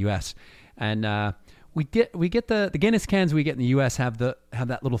cans in the U.S.? And we get the Guinness cans we get in the U.S. have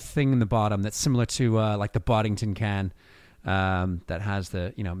that little thing in the bottom that's similar to like the Boddington can. That has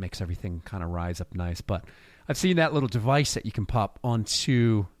the, makes everything kind of rise up nice. But I've seen that little device that you can pop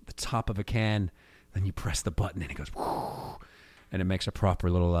onto the top of a can, then you press the button and it goes, whoo, and it makes a proper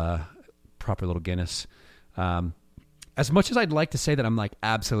little Guinness. As much as I'd like to say that I'm like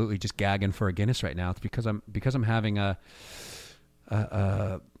absolutely just gagging for a Guinness right now, it's because I'm having a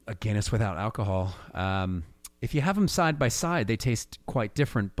Guinness without alcohol. If you have them side by side, they taste quite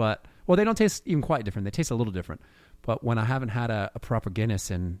different, but they don't taste even quite different. They taste a little different. But when I haven't had a proper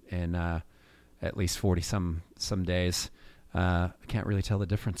Guinness in at least 40 some days, I can't really tell the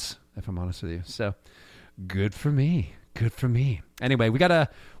difference, if I'm honest with you. So good for me. Anyway, we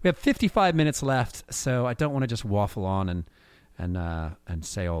have 55 minutes left, so I don't want to just waffle on and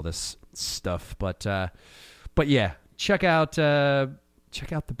say all this stuff. But yeah, check out the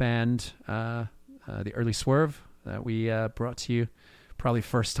band, the Early Swerve that we brought to you, probably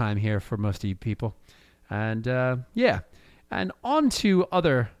first time here for most of you people. And and on to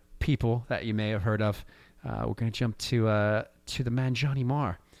other people that you may have heard of. We're going to jump to the man Johnny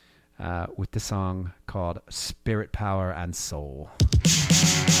Marr with the song called Spirit, Power, and Soul.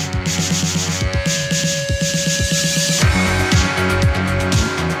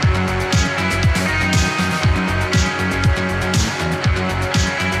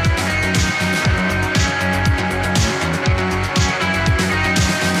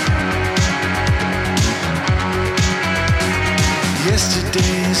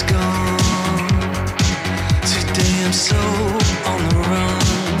 Yesterday is gone. Today I'm so on the run.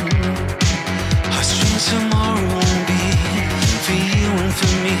 Heartstrings tomorrow won't be for you and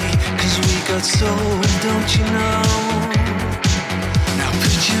for me, 'cause we got soul, don't you know? Now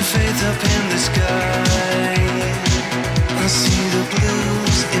put your faith up in the sky. I see the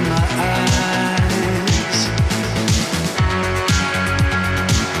blues in my eyes.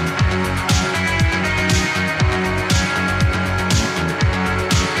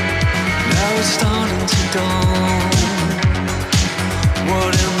 It's starting to dawn.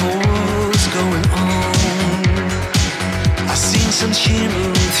 What in the world's going on? I've seen some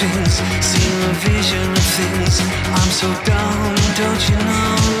shimmering things, seen a vision of things. I'm so down, don't you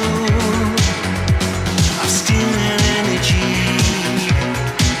know? I'm stealing energy.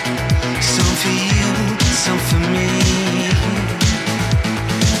 Some for you, some for me.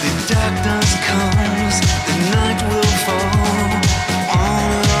 The darkness comes, the night will fall.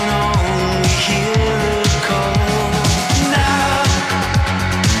 On and on, we hear the call. Now,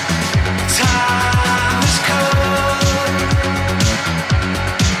 time has come.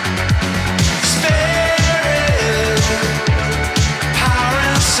 Spirit, power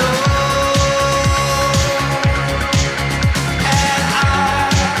and soul. And I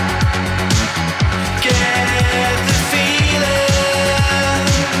get the feeling.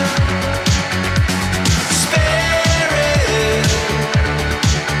 Spirit,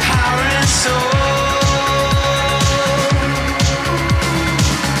 power and soul.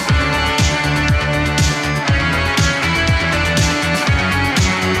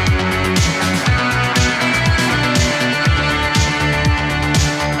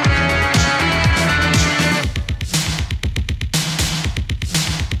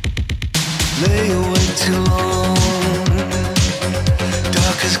 Lay awake too long.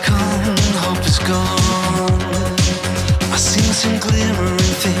 Dark has come, hope is gone. I've seen some glimmering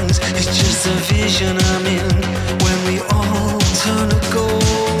things. It's just a vision I'm in. When we all turn to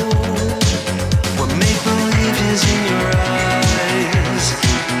gold, what make believe is in your eyes.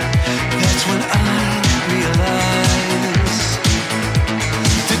 That's when I realize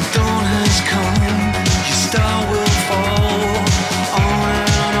the dawn has come. Your star will fall.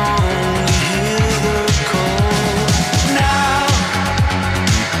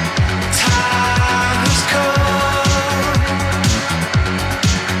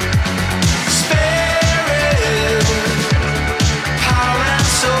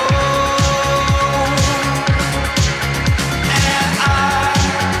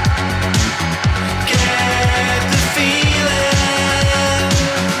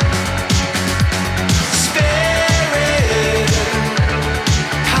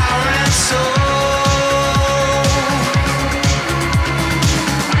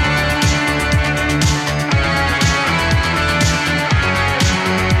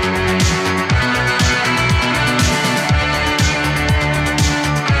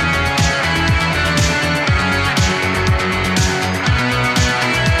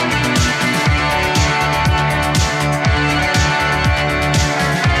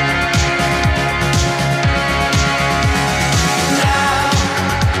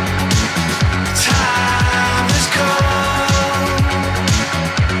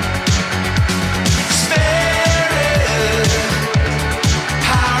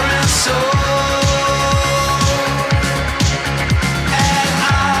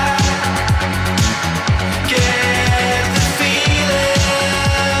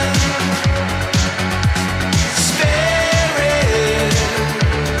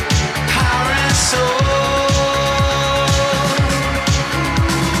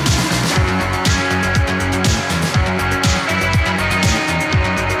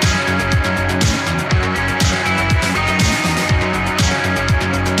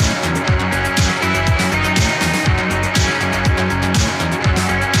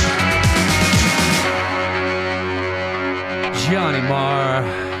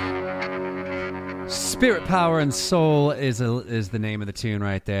 Spirit, Power, and Soul is the name of the tune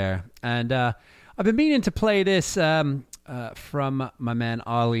right there. And I've been meaning to play this from my man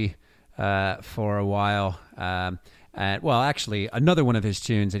Ollie for a while. And well, actually, another one of his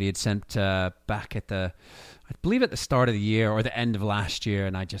tunes that he had sent back at I believe at the start of the year or the end of last year,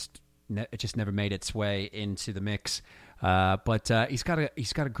 and it just never made its way into the mix. But he's got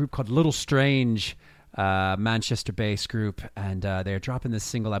a group called Little Strange, Manchester-based group, and they're dropping this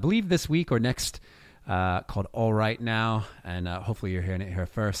single, I believe, this week or next, called All Right Now, and hopefully you're hearing it here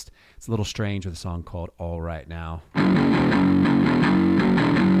first. It's a Little Strange with a song called All Right Now.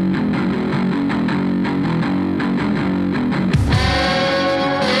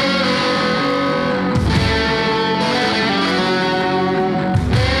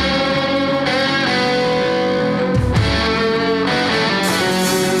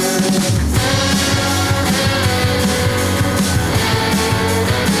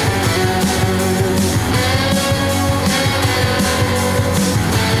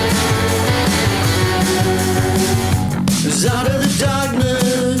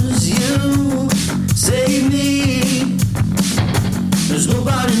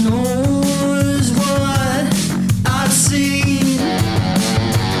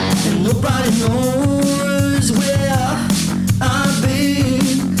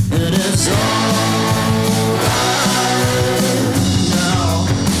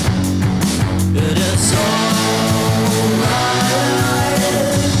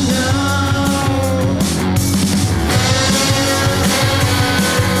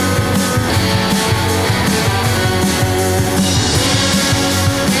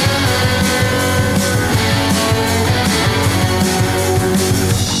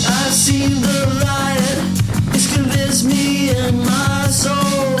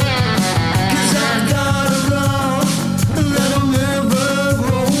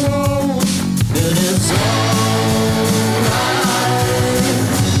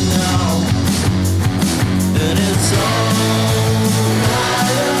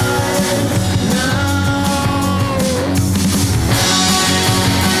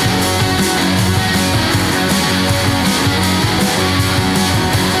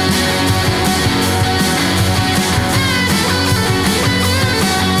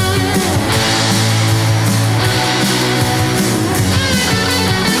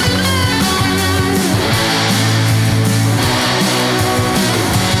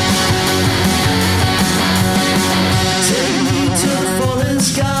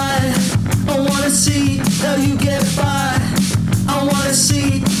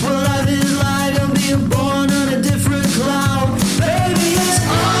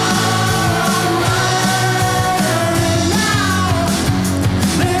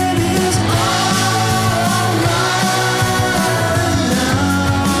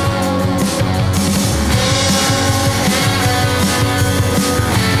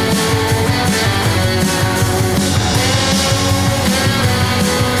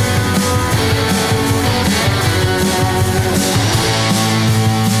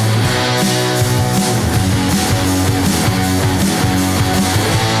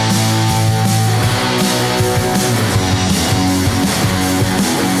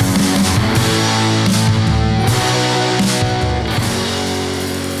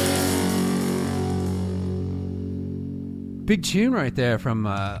 Big tune right there from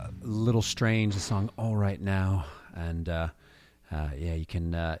Little Strange, the song All Right Now. And yeah, you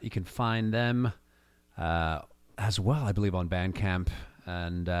can find them as well, I believe, on Bandcamp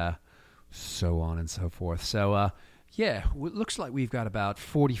and so on and so forth. So yeah, it looks like we've got about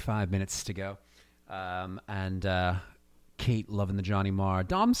 45 minutes to go. And Kate loving the Johnny Marr.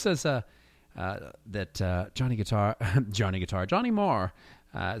 Dom says that Johnny Marr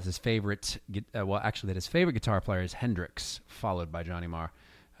is his favorite. That his favorite guitar player is Hendrix, followed by Johnny Marr.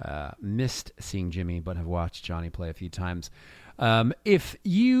 Missed seeing Jimmy, but have watched Johnny play a few times. If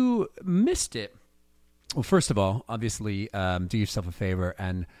you missed it, well, first of all, obviously, do yourself a favor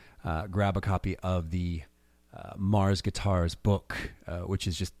and grab a copy of the Mars Guitars book, which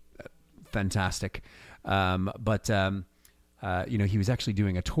is just fantastic. But he was actually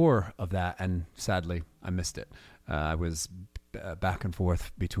doing a tour of that, and sadly, I missed it. I was back and forth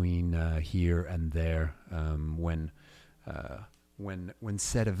between here and there when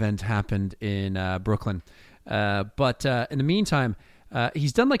said event happened in Brooklyn. But in the meantime,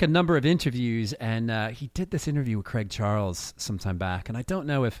 he's done like a number of interviews, and he did this interview with Craig Charles sometime back, and I don't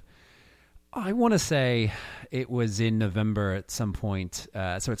know if I want to say it was in November at some point,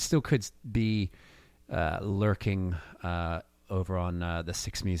 so it still could be lurking over on the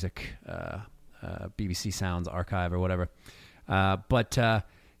Six Music BBC Sounds archive or whatever. But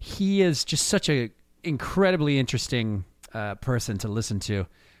he is just such a incredibly interesting person to listen to,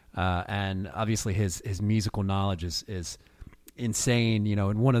 and obviously his musical knowledge is insane.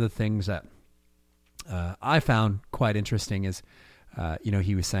 And one of the things that I found quite interesting is,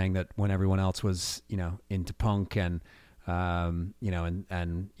 he was saying that when everyone else was, into punk and and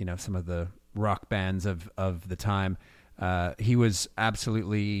some of the rock bands of the time, he was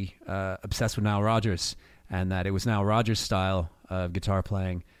absolutely obsessed with Nile Rodgers, and that it was Nile Rodgers' style of guitar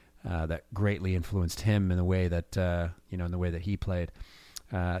playing that greatly influenced him in the way that in the way that he played.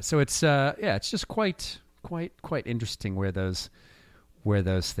 So it's just quite interesting where those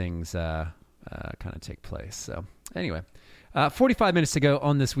things kind of take place. So anyway, 45 minutes to go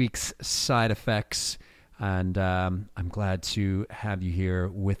on this week's Side Effects, and I'm glad to have you here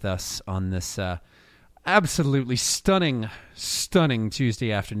with us on this absolutely stunning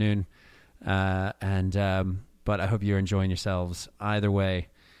Tuesday afternoon. But I hope you're enjoying yourselves either way.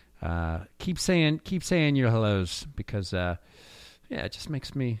 Keep saying your hellos, because it just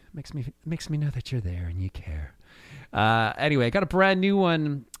makes me know that you're there and you care. Anyway, I got a brand new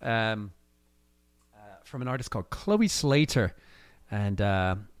one from an artist called Chloe Slater, and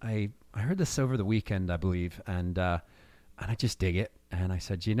I heard this over the weekend, I believe, and I just dig it. And I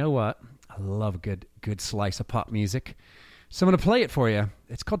said, you know what? I love a good slice of pop music, so I'm going to play it for you.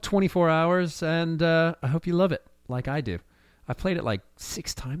 It's called 24 Hours, and I hope you love it like I do. I've played it like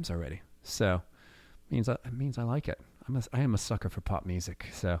 6 times already, so it means I like it. I am a sucker for pop music.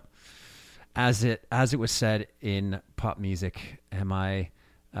 So, as it was said in pop music, am I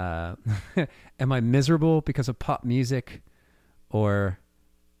miserable because of pop music, or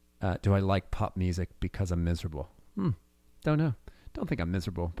do I like pop music because I'm miserable? Don't know. Don't think I'm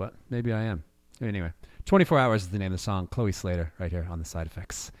miserable, but maybe I am. Anyway, 24 Hours is the name of the song. Chloe Slater, right here on the Side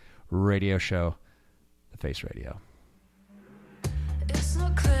Effects radio show, The Face Radio. It's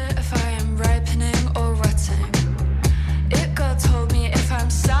not clear if I am ripening or rotting. It God told me if I'm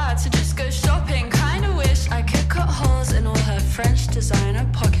sad to just go shopping. Kinda wish I could cut holes in all her French designer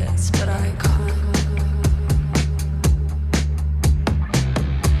pockets, but I can't.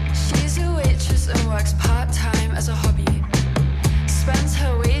 She's a waitress and works part-time as a hobby. Spends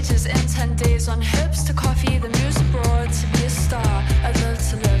her wages in 10 days on hips to coffee, then moves abroad to be a star. I'd love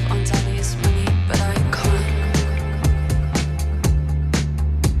to live on daddy's money, but I can't.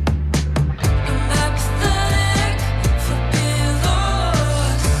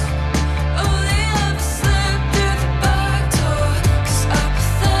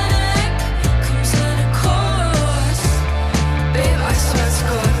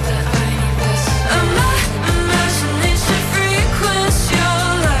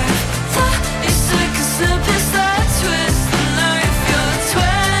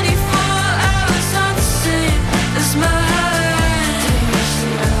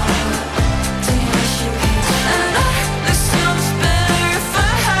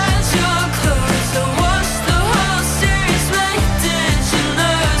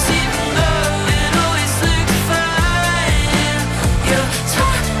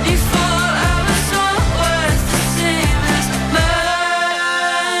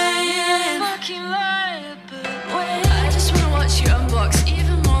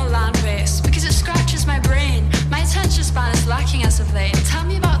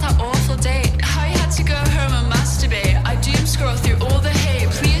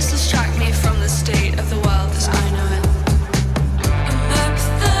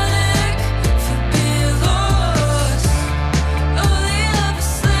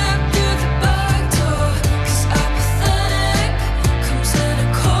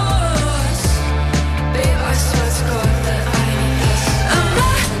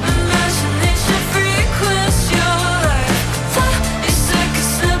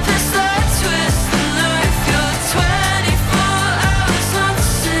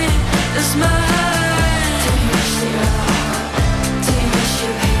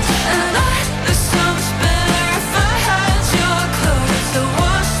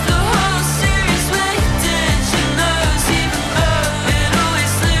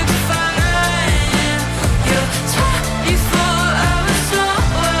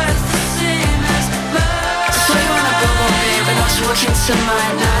 to my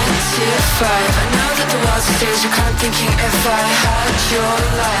 9 to 5. I know that the world's a stage, you're kind of thinking if I had your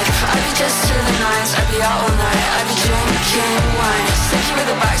life, I'd be just to the nines, I'd be out all night, I'd be drinking wine, sticking with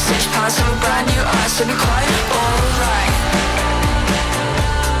the backstage pass of a brand new artist, I'd be quite alright.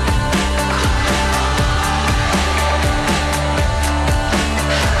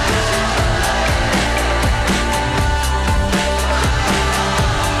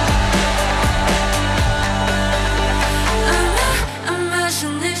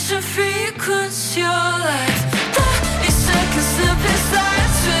 Your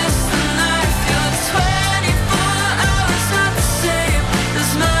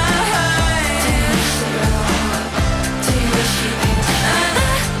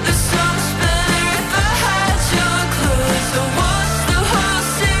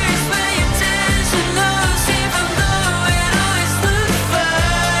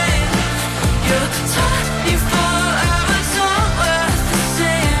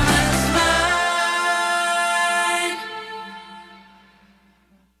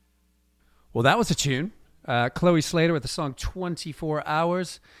Well, that was a tune. Chloe Slater with the song 24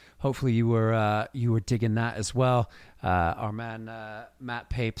 Hours. Hopefully you were digging that as well. Our man Matt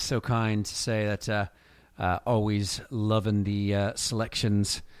Pape, so kind to say that always loving the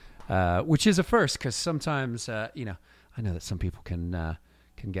selections, which is a first because sometimes, I know that some people can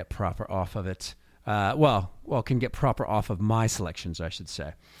get proper off of it. Can get proper off of my selections, I should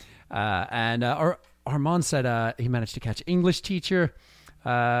say. And Armand said he managed to catch English teacher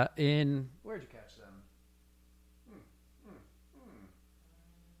in... Where'd you catch them?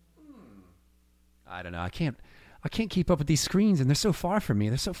 I don't know. I can't keep up with these screens, and they're so far from me.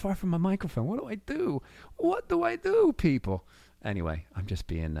 They're so far from my microphone. What do I do? What do I do, people? Anyway, I'm just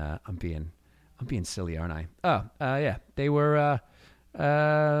being I'm being silly, aren't I? Oh, yeah. They were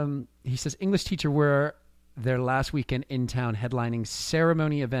he says English teacher were their last weekend in town headlining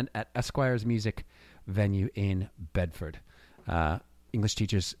ceremony event at Esquire's Music venue in Bedford. English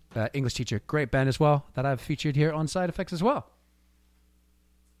teacher, great band as well that I've featured here on Side Effects as well.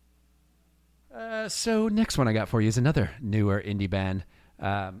 So next one I got for you is another newer indie band.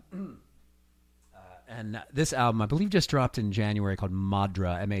 And this album, I believe, just dropped in January called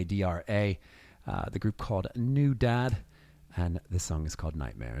Madra, M-A-D-R-A. The group called New Dad. And this song is called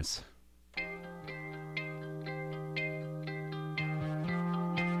Nightmares.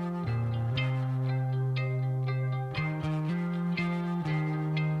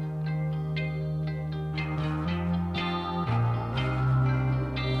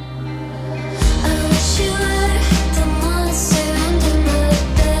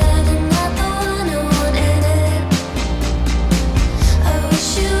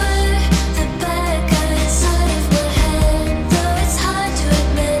 Though it's hard to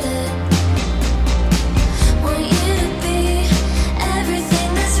admit it.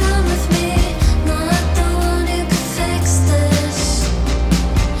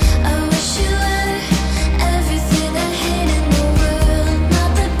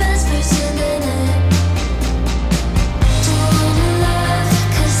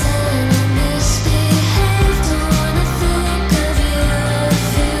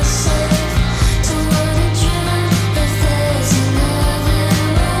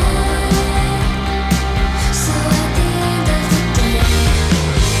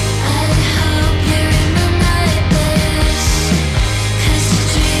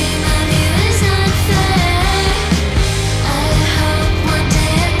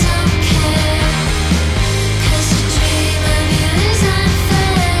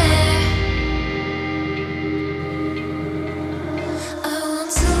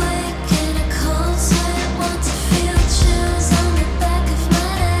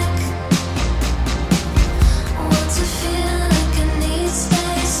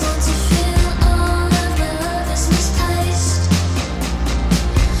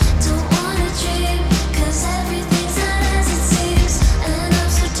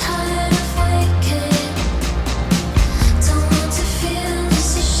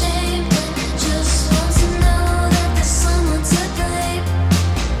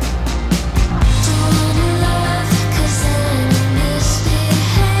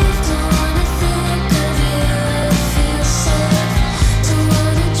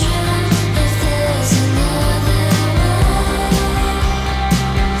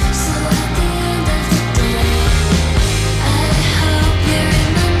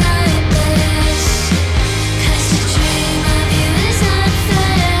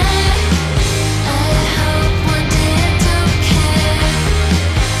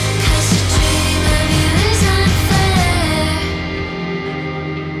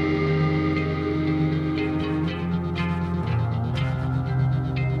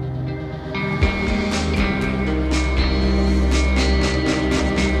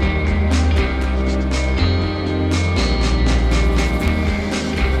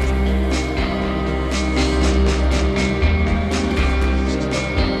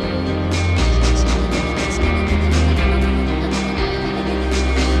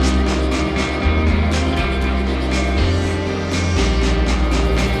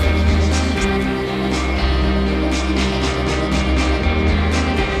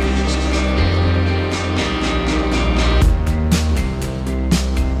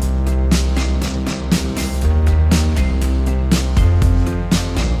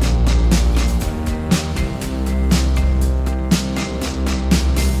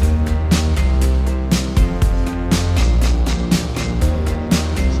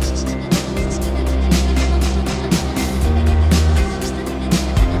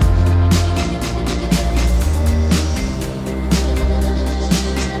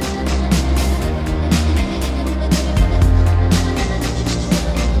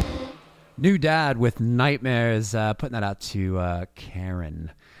 New Dad with Nightmares, putting that out to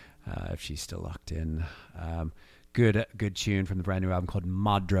Karen, if she's still locked in. Good tune from the brand new album called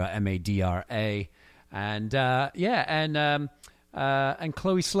Madra, M-A-D-R-A. And and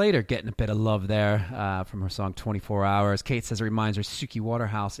Chloe Slater getting a bit of love there from her song 24 Hours. Kate says it reminds her Suki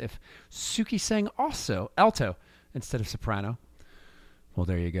Waterhouse if Suki sang also alto instead of soprano. Well,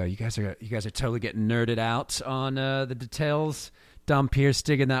 there you go. You guys are totally getting nerded out on the details. Dom Pierce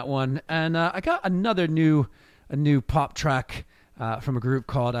digging that one. And I got a new pop track from a group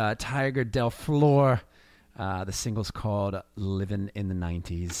called Tiger del Flor. The single's called Living in the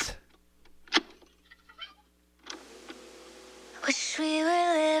 90s. Wish we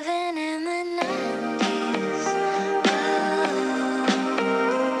were living in the 90s.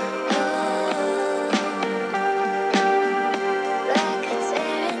 Like a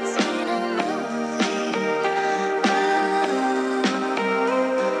Tarantino movie.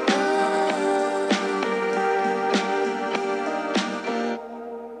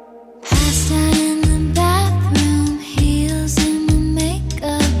 Passed out in the bathroom, heels in the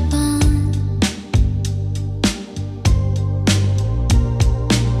makeup on.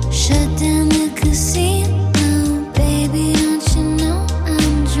 Shut down the casino, baby, don't you know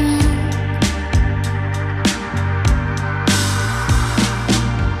I'm drunk?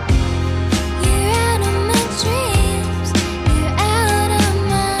 You're out of my dreams, you're out of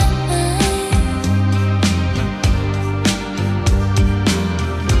my mind.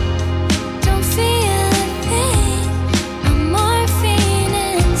 Don't feel a thing, I'm morphine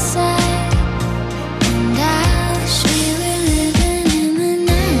inside. And I wish we were living in the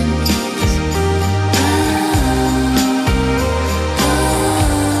 90s.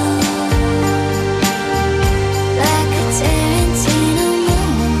 Like a Tarantino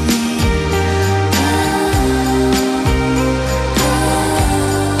movie.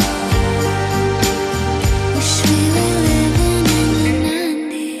 Wish we were living in the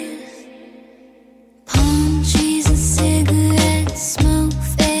 90s. Palm trees and cigarette smoke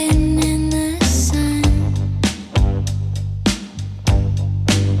fading in the sun.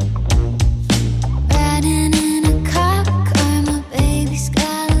 Riding in a cop car, my baby's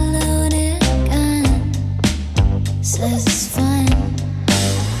got a loaded gun. Says it's fun.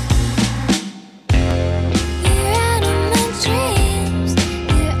 You're out of my dreams,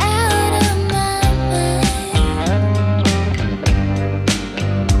 you're out of my mind.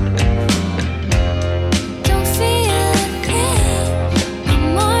 Don't feel a thing, I'm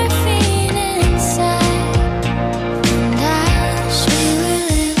morphine inside. And I wish we were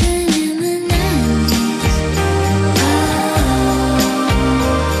living in the 90s.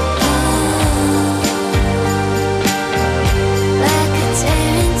 Like a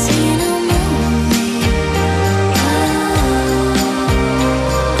Tarantino movie.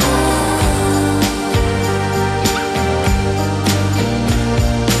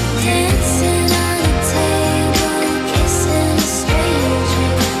 Dancing on a table, kissing a stranger.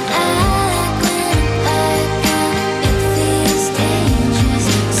 I like when I'm blackout, it feels dangerous.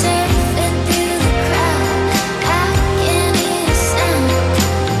 Surfing through the crowd, I can hear sound.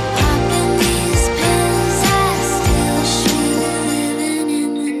 Popping these pills, I still wish we were living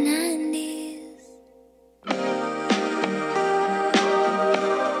in the 90s.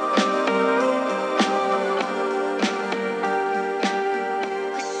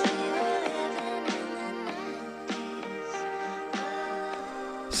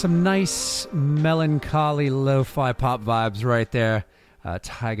 Some nice melancholy lo-fi pop vibes right there.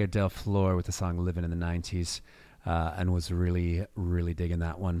 Tiger del Flor with the song Living in the 90s. And was really, really digging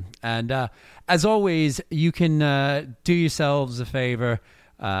that one. And as always, you can do yourselves a favor.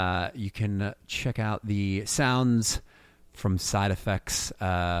 You can check out the Sounds from Side Effects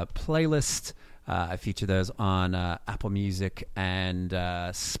playlist. I feature those on Apple Music and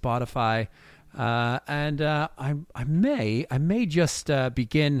Spotify. And I may just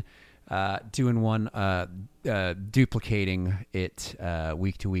begin doing one, duplicating it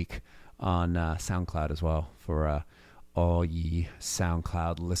week to week on SoundCloud as well for all ye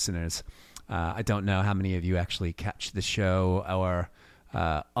SoundCloud listeners. I don't know how many of you actually catch the show or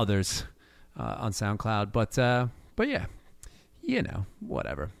others on SoundCloud, but yeah, you know,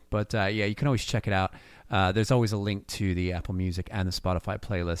 whatever. But yeah, you can always check it out. There's always a link to the Apple Music and the Spotify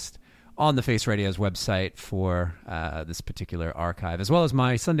playlist on the Face Radio's website for this particular archive, as well as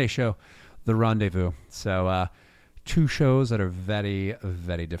my Sunday show, The Rendezvous. So two shows that are very,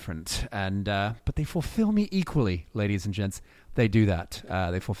 very different, and but they fulfill me equally, ladies and gents. They do that.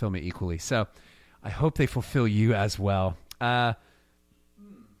 They fulfill me equally. So I hope they fulfill you as well.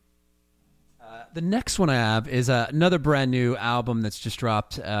 the next one I have is another brand new album that's just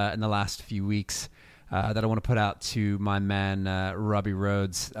dropped in the last few weeks that I want to put out to my man Robbie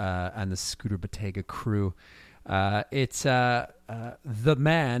Rhodes and the Scooter Bottega crew. It's the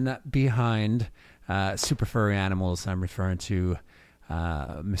man behind Super Furry Animals. I'm referring to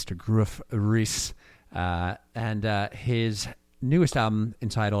Mr. Kurtis and his newest album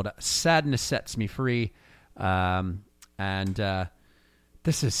entitled Sadness Sets Me Free.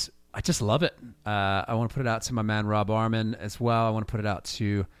 This is, I just love it. I want to put it out to my man Rob Arman as well. I want to put it out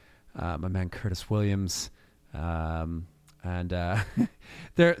to my man Curtis Williams. The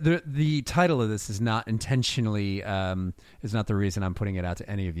title of this is not intentionally, is not the reason I'm putting it out to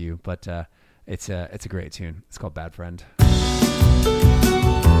any of you, but it's a great tune. It's called Bad Friend.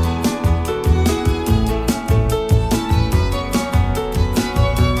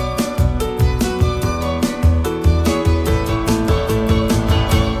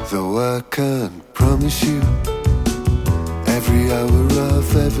 Though I can't promise you every hour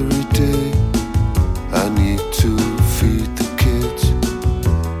of every day, I need to feed the kids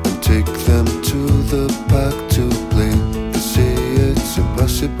and take them to the park to play. They say it's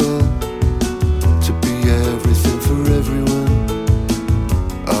impossible to be everything for everyone.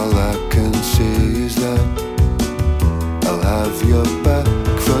 All I can say is that I'll have your back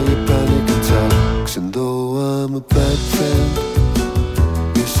for your panic attacks. And though I'm a bad friend,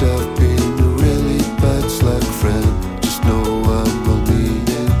 yes, I've been a really bad slack friend. Just know I'm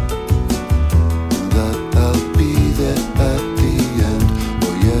well-meaning and that I'll be there at the end.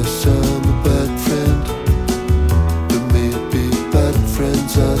 Oh yes, I'm a bad friend, but maybe bad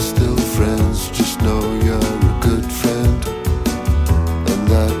friends are still friends. Just know you're a good friend and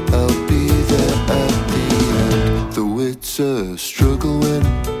that I'll be there at the end. Though it's a struggle when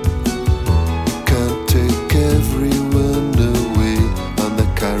you can't take everyone away on the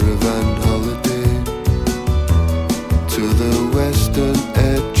caravan holiday to the western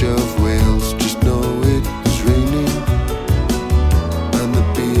edge of Wales. Just know it was raining and the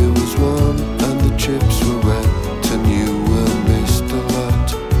beer was warm and the chips were wet and you were missed a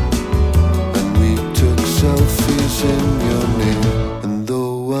lot and we took selfies in your name. And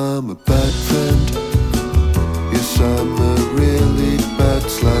though I'm a bad friend, yes, I'm a really bad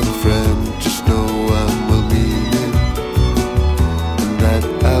slack friend. Just know I'm well-meaning and that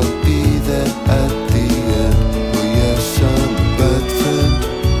I'll be there at the end. Oh yes, I'm a bad friend,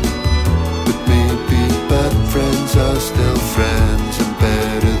 but maybe bad friends are still friends and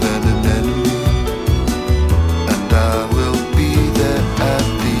better than an enemy. And I will be there at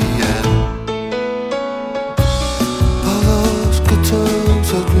the end. All those good times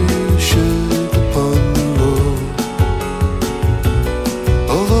that we shared upon the road,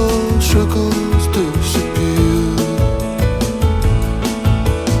 all those struggles disappear,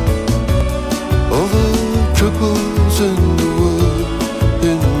 all the troubles in the world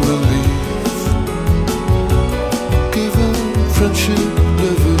in relief. Given friendship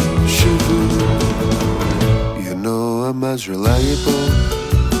never shiver. You know I'm as reliable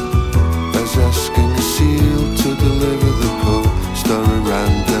as asking a seal to deliver the post or a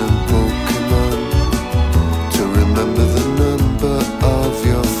random Pokemon to remember the number of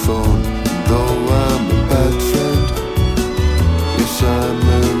your phone. Though I'm a bad friend, yes, I'm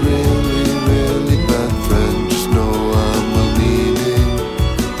a really, really bad friend. Just know I'm well-meaning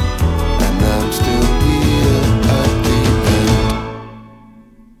and I'm still here at the end.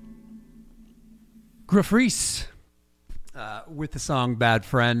 Kurtis with the song Bad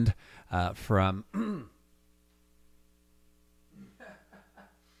Friend from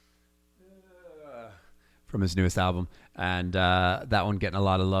from his newest album. And that one getting a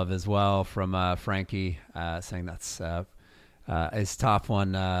lot of love as well from Frankie, saying that's his top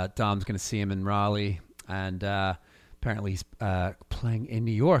one. Dom's going to see him in Raleigh, and apparently he's playing in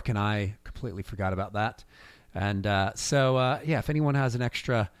New York, and I completely forgot about that. And so if anyone has an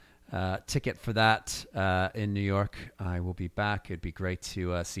extra ticket for that in New York, I will be back. It'd be great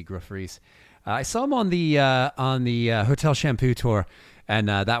to see Kurtis. I saw him on the Hotel Shampoo tour, and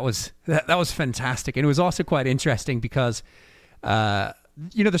that was fantastic. And it was also quite interesting because the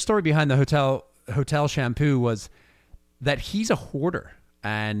story behind the Hotel Shampoo was that he's a hoarder,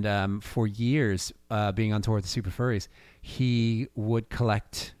 and for years being on tour with the Super Furries, he would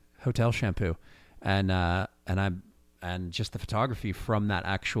collect hotel shampoo, and just the photography from that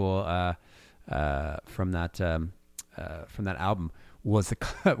actual from that album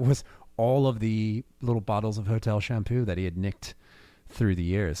was all of the little bottles of hotel shampoo that he had nicked through the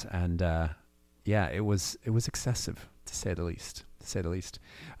years, and it was excessive to say the least.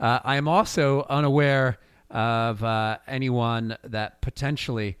 I am also unaware of anyone that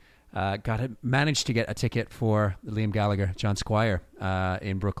potentially managed to get a ticket for Liam Gallagher, John Squire,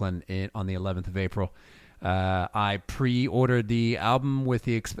 in Brooklyn on the 11th of April. I pre-ordered the album with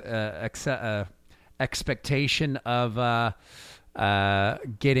the expectation of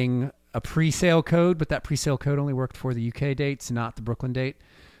getting a pre-sale code, but that pre-sale code only worked for the UK dates, not the Brooklyn date.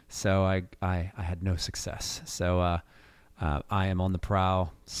 So I had no success. So I am on the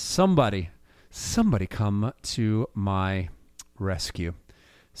prowl. Somebody come to my rescue.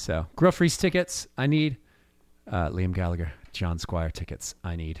 So Gruff Reese tickets, I need. Liam Gallagher, John Squire tickets,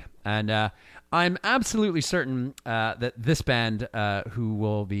 I need. And I'm absolutely certain that this band, who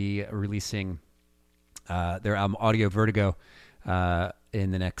will be releasing their album Audio Vertigo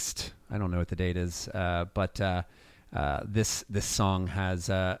in the next, I don't know what the date is, but this song has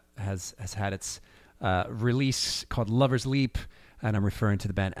had its release called Lover's Leap, and I'm referring to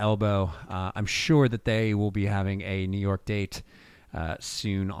the band Elbow. I'm sure that they will be having a New York date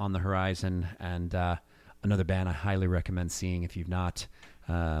soon on the horizon, and another band I highly recommend seeing if you've not.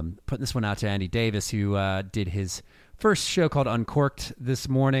 Putting this one out to Andy Davis, who did his first show called Uncorked this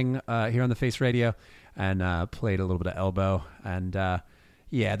morning here on the Face Radio, and played a little bit of Elbow. And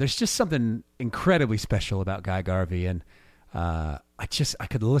yeah, there's just something incredibly special about Guy Garvey, and I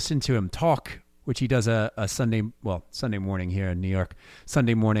could listen to him talk, which he does a Sunday morning here in New York,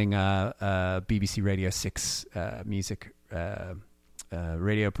 Sunday morning BBC Radio 6 music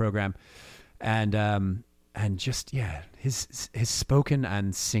radio program, and just his spoken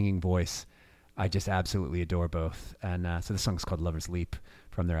and singing voice, I just absolutely adore both. And so the song's called Lover's Leap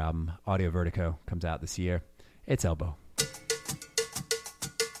from their album Audio Vertigo, comes out this year. It's Elbow.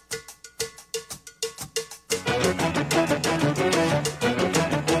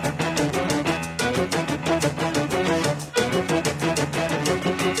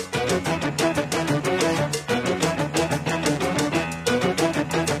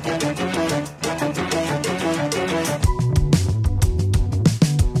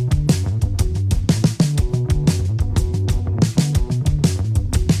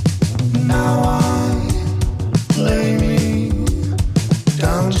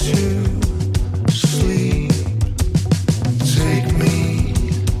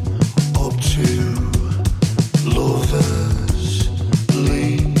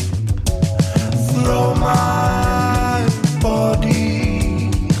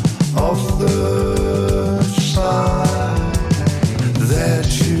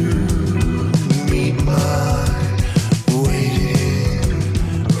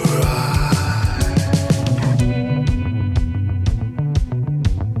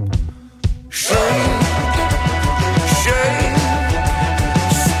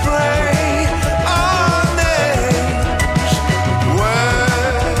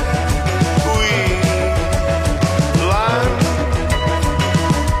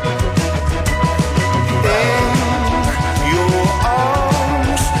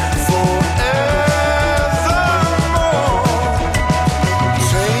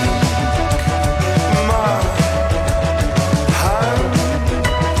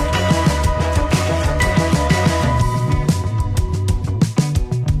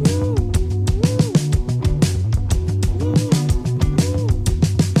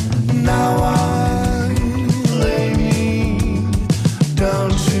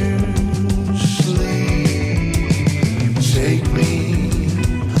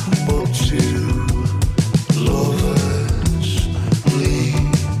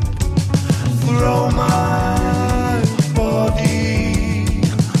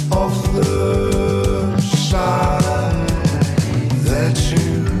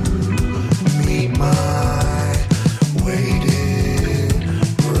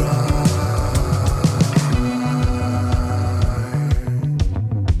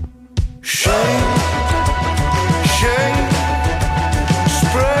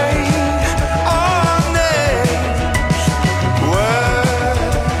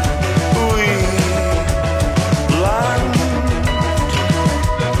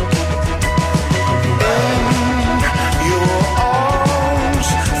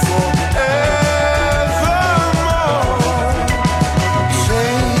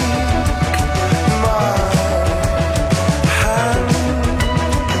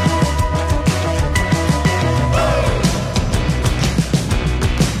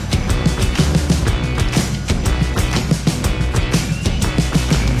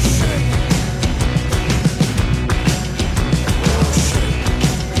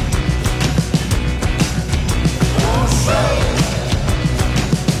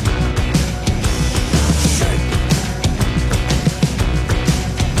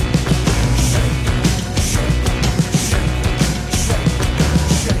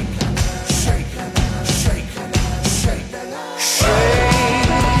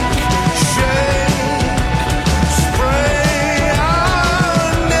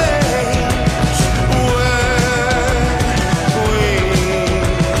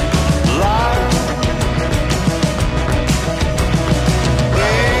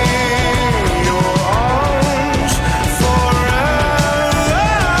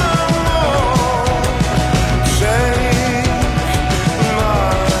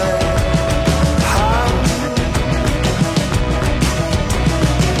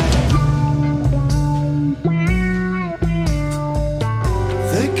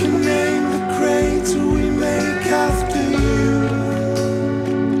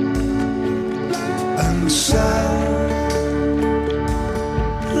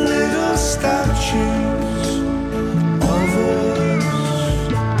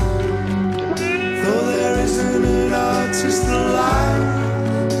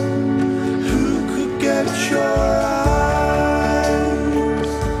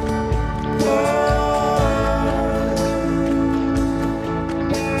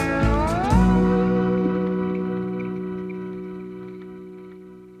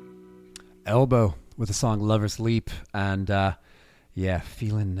 Bobo with the song "Lover's Leap," and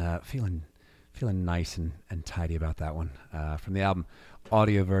feeling nice and tidy about that one from the album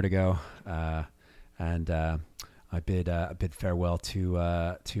Audio Vertigo, and I bid farewell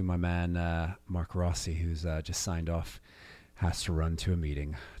to my man Mark Rossi, who's just signed off. Has to run to a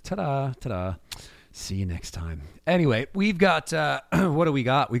meeting. Ta-da, ta-da. See you next time. Anyway, we've got what do we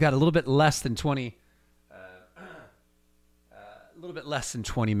got? We got a little bit less than 20. A little bit less than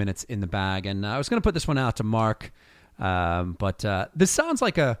 20 minutes in the bag, and I was going to put this one out to Mark, but this sounds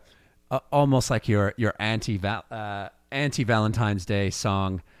like a almost like your anti Valentine's Day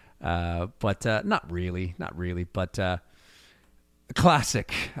song, but not really, but a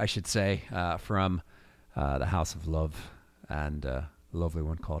classic, I should say, from the House of Love, and a lovely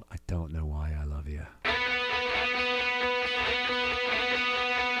one called "I Don't Know Why I Love You."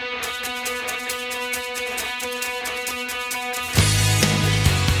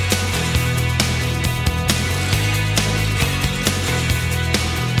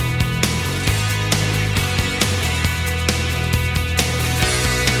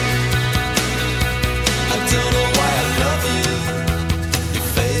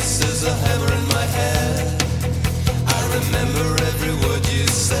 Remember every word you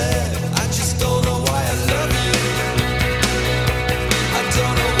said. I just don't know why I love you. I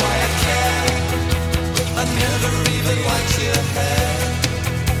don't know why I care. I never even liked your hair.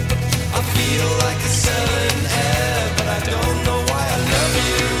 I feel like a selling air, but I don't know why I love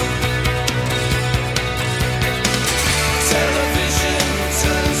you. Television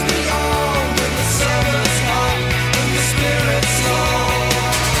turns me on when the summer's hot and the spirit's low.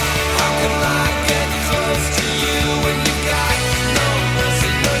 How can I get close to you when you got no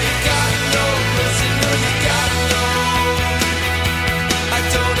mercy? No, you got no mercy. No, you got no. I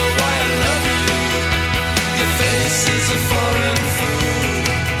don't know why I love you. Your face is a foreign food.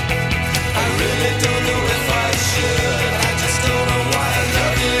 I really don't know if I should. I just don't know why I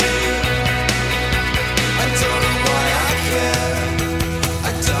love you. I don't know why I care.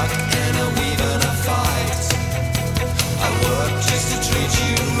 I duck and I weave and I fight. I work just to treat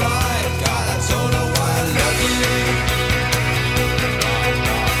you right. God, I don't know why I love you.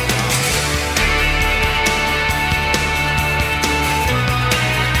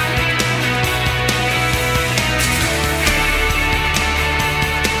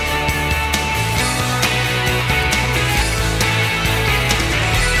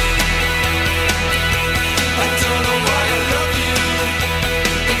 I don't know why I love you.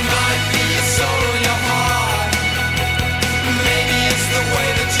 It might be your soul or your heart. Maybe it's the way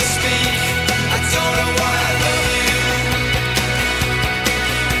that you speak. I don't know why I love you.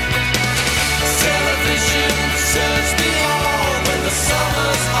 Television turns me on when the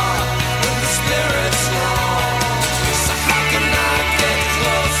summer's hot, when the spirit's long. So how can I get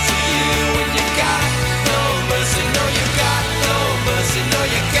close to you when you got no mercy? No, you got no mercy. No,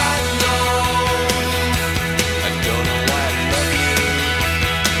 you got no. I don't know why I love you.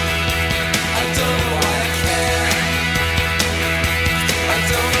 I don't know why I care. I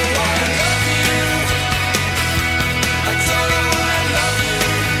don't know why I love you. I don't know why I love you.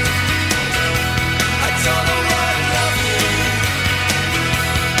 I don't know why I love you.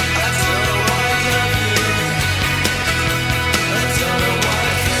 I don't know why I love you. I don't know why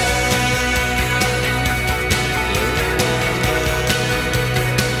I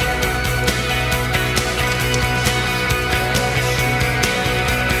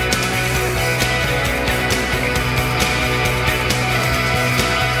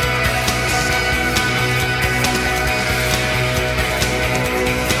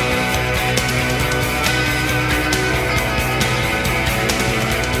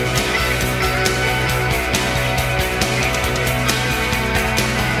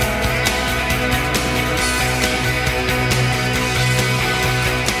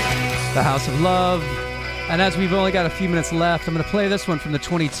The House of Love. And as we've only got a few minutes left, I'm going to play this one from the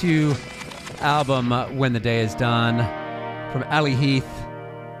 22 album, When the Day Is Done, from Ali Heath.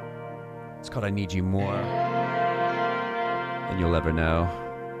 It's called I Need You More Than You'll Ever Know.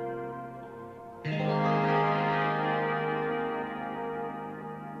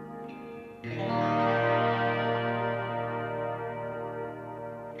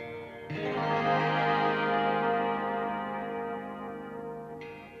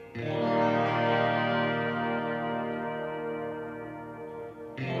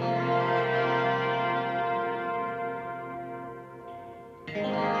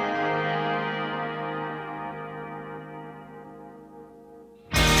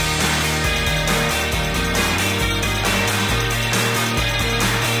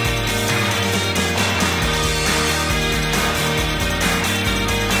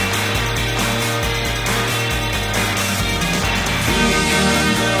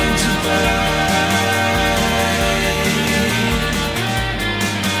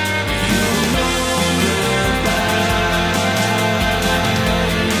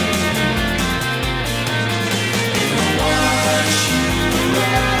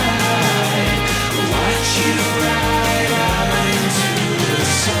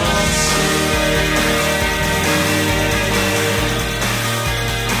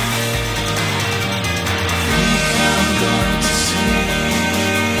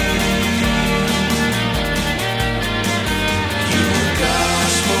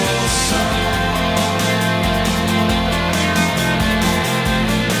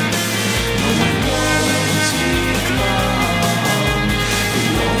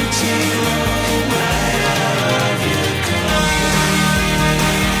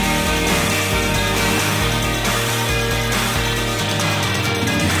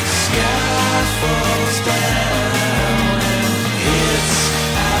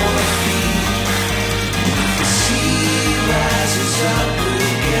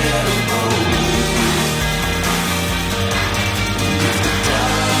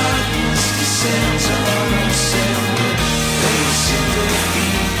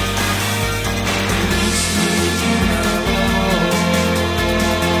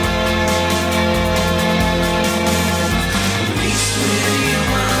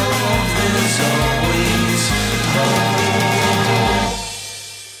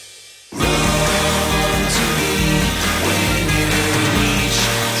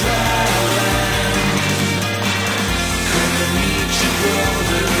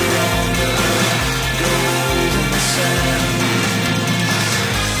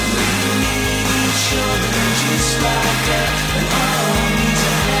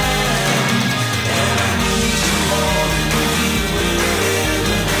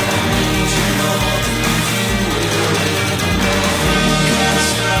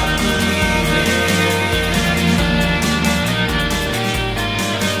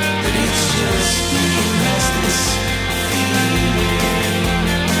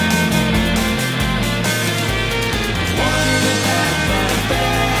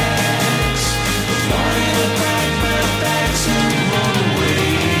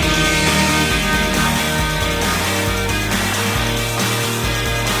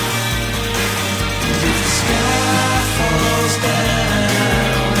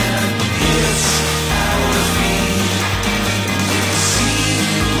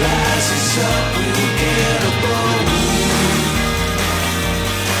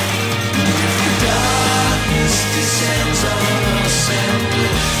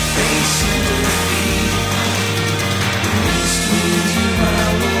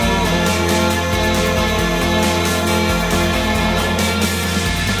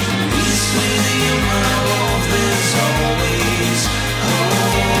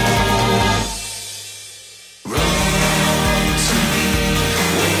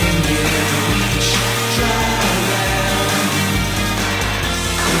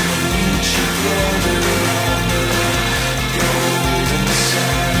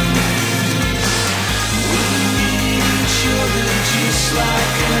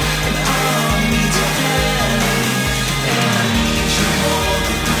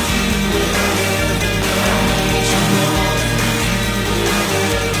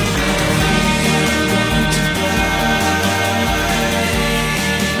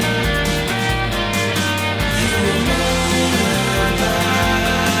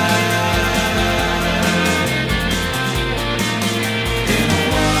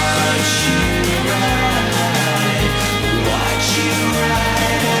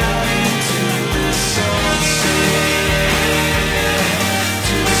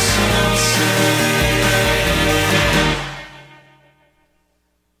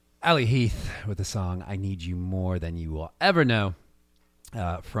 Ali Heath with the song I Need You More Than You Will Ever Know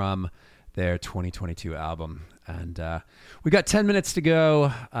from their 2022 album. And we got 10 minutes to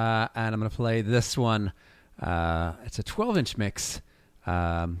go, and I'm going to play this one. It's a 12-inch mix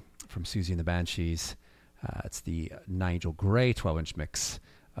from Susie and the Banshees. It's the Nigel Gray 12-inch mix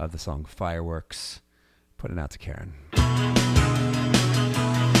of the song Fireworks. Putting it out to Karen.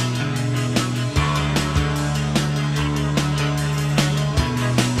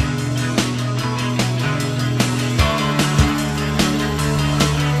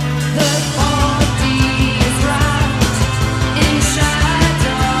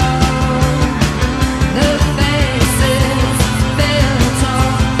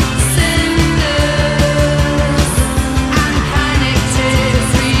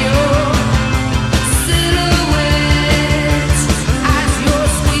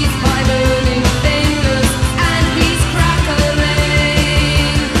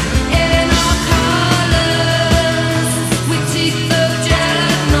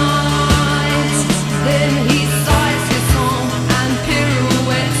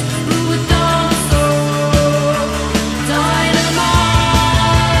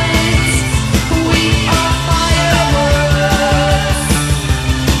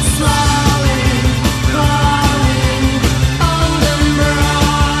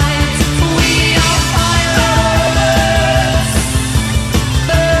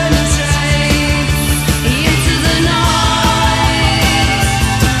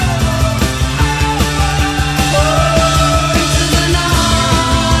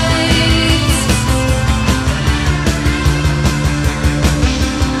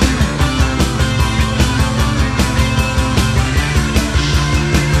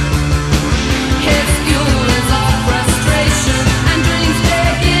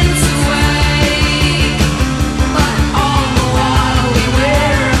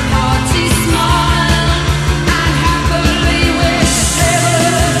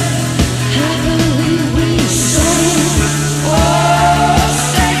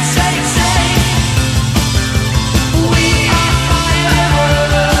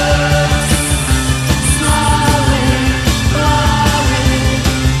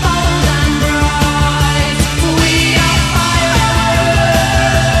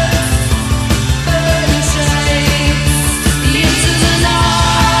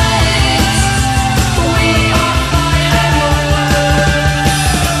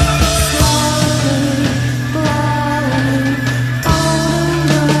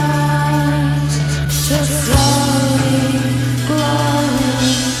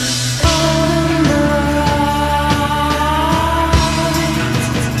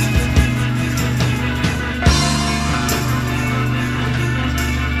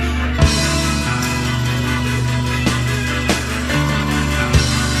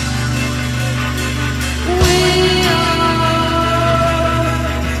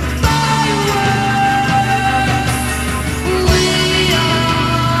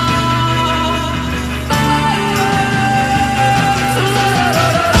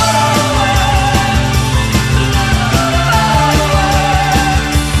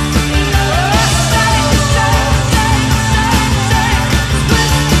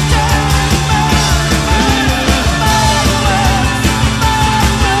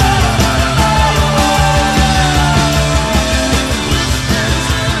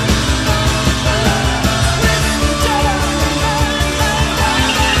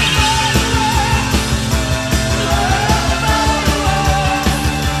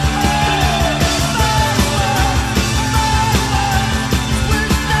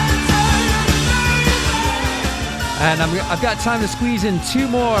 And I've got time to squeeze in two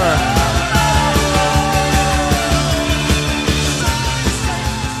more.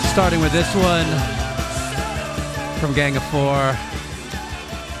 Starting with this one from Gang of Four.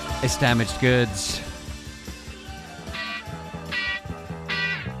 It's Damaged Goods.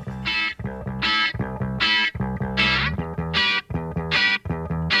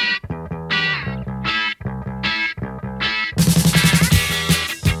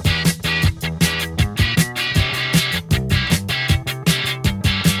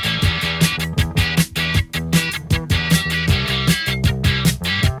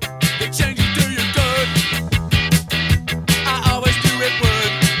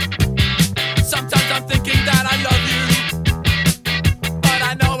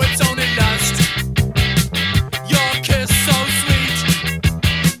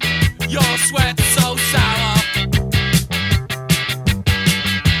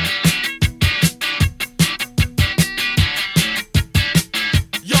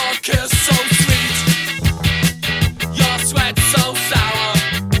 Kiss so sweet, your sweat so sour.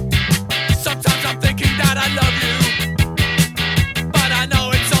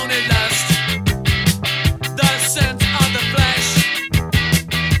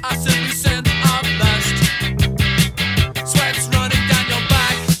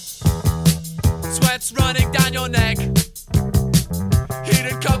 Sweats running down your neck.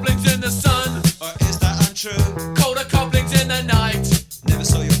 Heated couplings in the sun. Or is that untrue? Colder couplings in the night. Never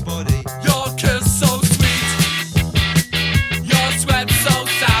saw your body. Your kiss so sweet. Your sweat so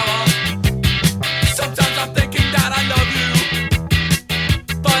sour. Sometimes I'm thinking that I love you,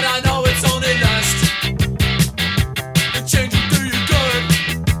 but I know it's only lust. The change will do you good.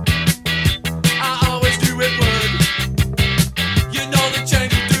 I always knew it would. You know the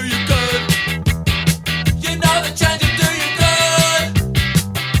change will do you good. You know the change will do you good.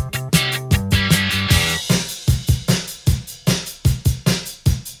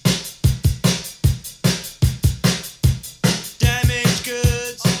 Damaged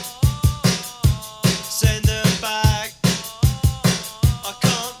goods. Send them back. I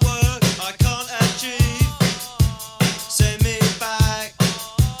can't work, I can't achieve. Send me back.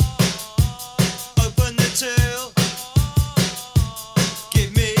 Open the till.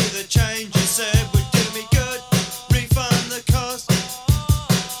 Give me the change you said would do me good. Refund the cost.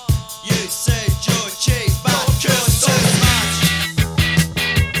 You said you're cheap, but you're too much.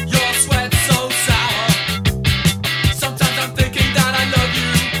 Your sweat so sour. Sometimes I'm thinking that I love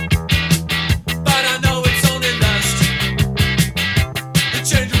you, but I know it's only lust. The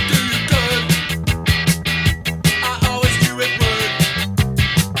change will do you good. I always knew it would.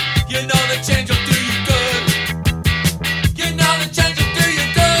 You know the change will do you good. You know the change will do you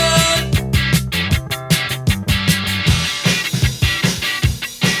good.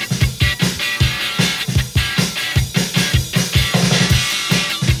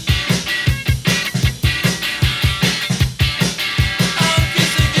 I'm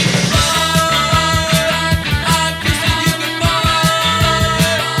kissing you goodbye. I'm kissing you goodbye.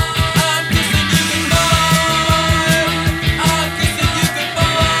 I'm kissing you goodbye. I'm kissing you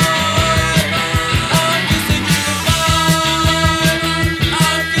goodbye. I'm kissing you goodbye.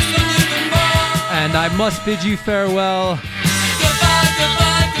 I'm kissing you goodbye. And I must bid you farewell. Goodbye,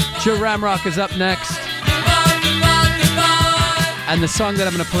 goodbye, goodbye. Joe Ramrock is up next. Goodbye, goodbye, goodbye. And the song that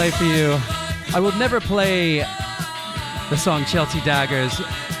I'm going to play for you, I will never play the song Chelsea Daggers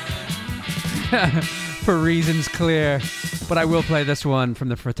for reasons clear, but I will play this one from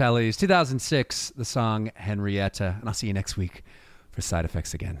the Fratellis. 2006, the song Henrietta. And I'll see you next week for Side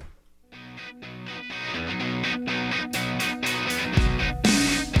Effects again.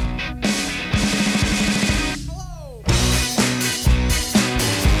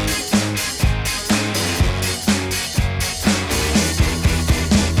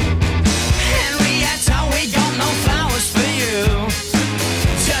 Henrietta, we got no flowers for you.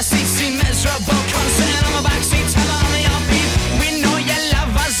 Just seem miserable, concern on the backseat, tell on the offbeat. We know you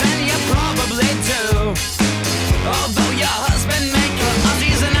love us and you probably do. Although your husband make your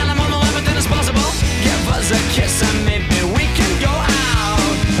aunties an animal.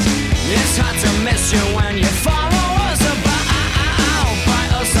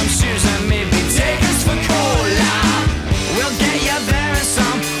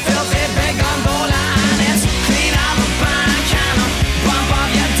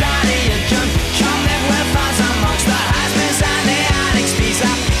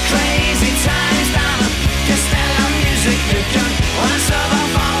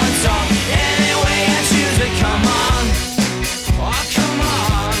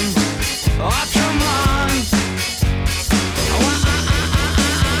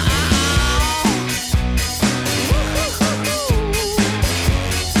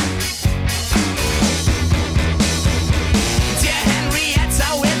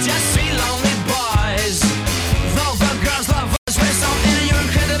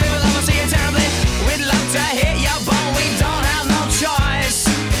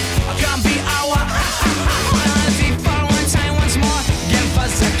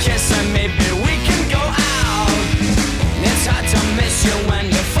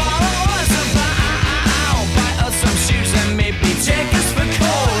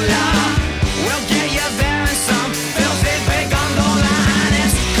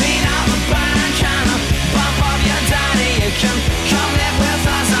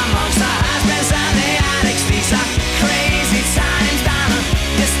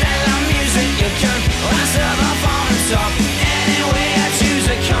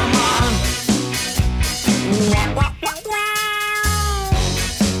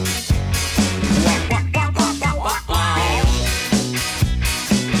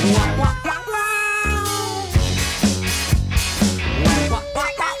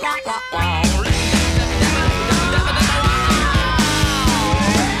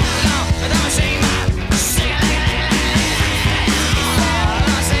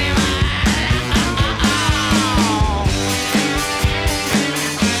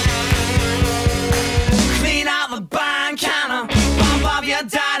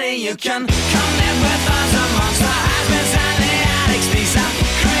 You can come live with us amongst the has-beens and the addicts. These are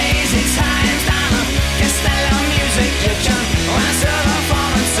crazy times down the Castello music. You can answer the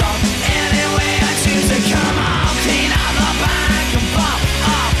phone and talk any way I choose to. Come on, clean out the back and pop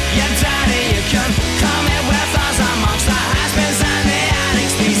up your daddy. You can come live with us amongst the has-beens and the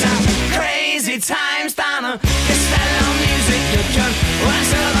addicts. These are crazy times down the Castello music. You can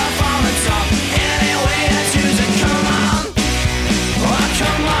answer the phone and talk any way I choose to. Come on, oh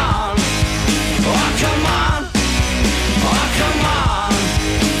come on, oh come on, oh come on,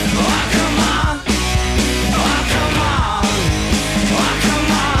 oh come on, oh come on, oh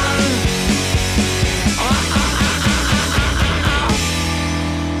come on,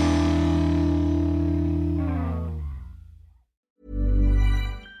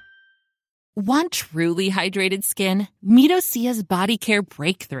 Want truly hydrated skin? Meet Osea's Body Care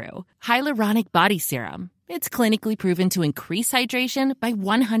Breakthrough Hyaluronic Body Serum. It's clinically proven to increase hydration by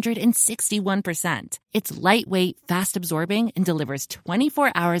 161%. It's lightweight, fast-absorbing, and delivers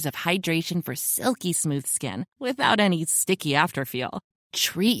 24 hours of hydration for silky smooth skin without any sticky afterfeel.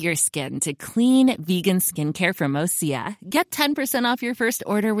 Treat your skin to clean, vegan skincare from Osea. Get 10% off your first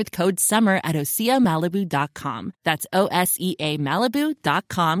order with code SUMMER at OseaMalibu.com. That's OSEA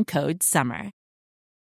Malibu.com, code SUMMER.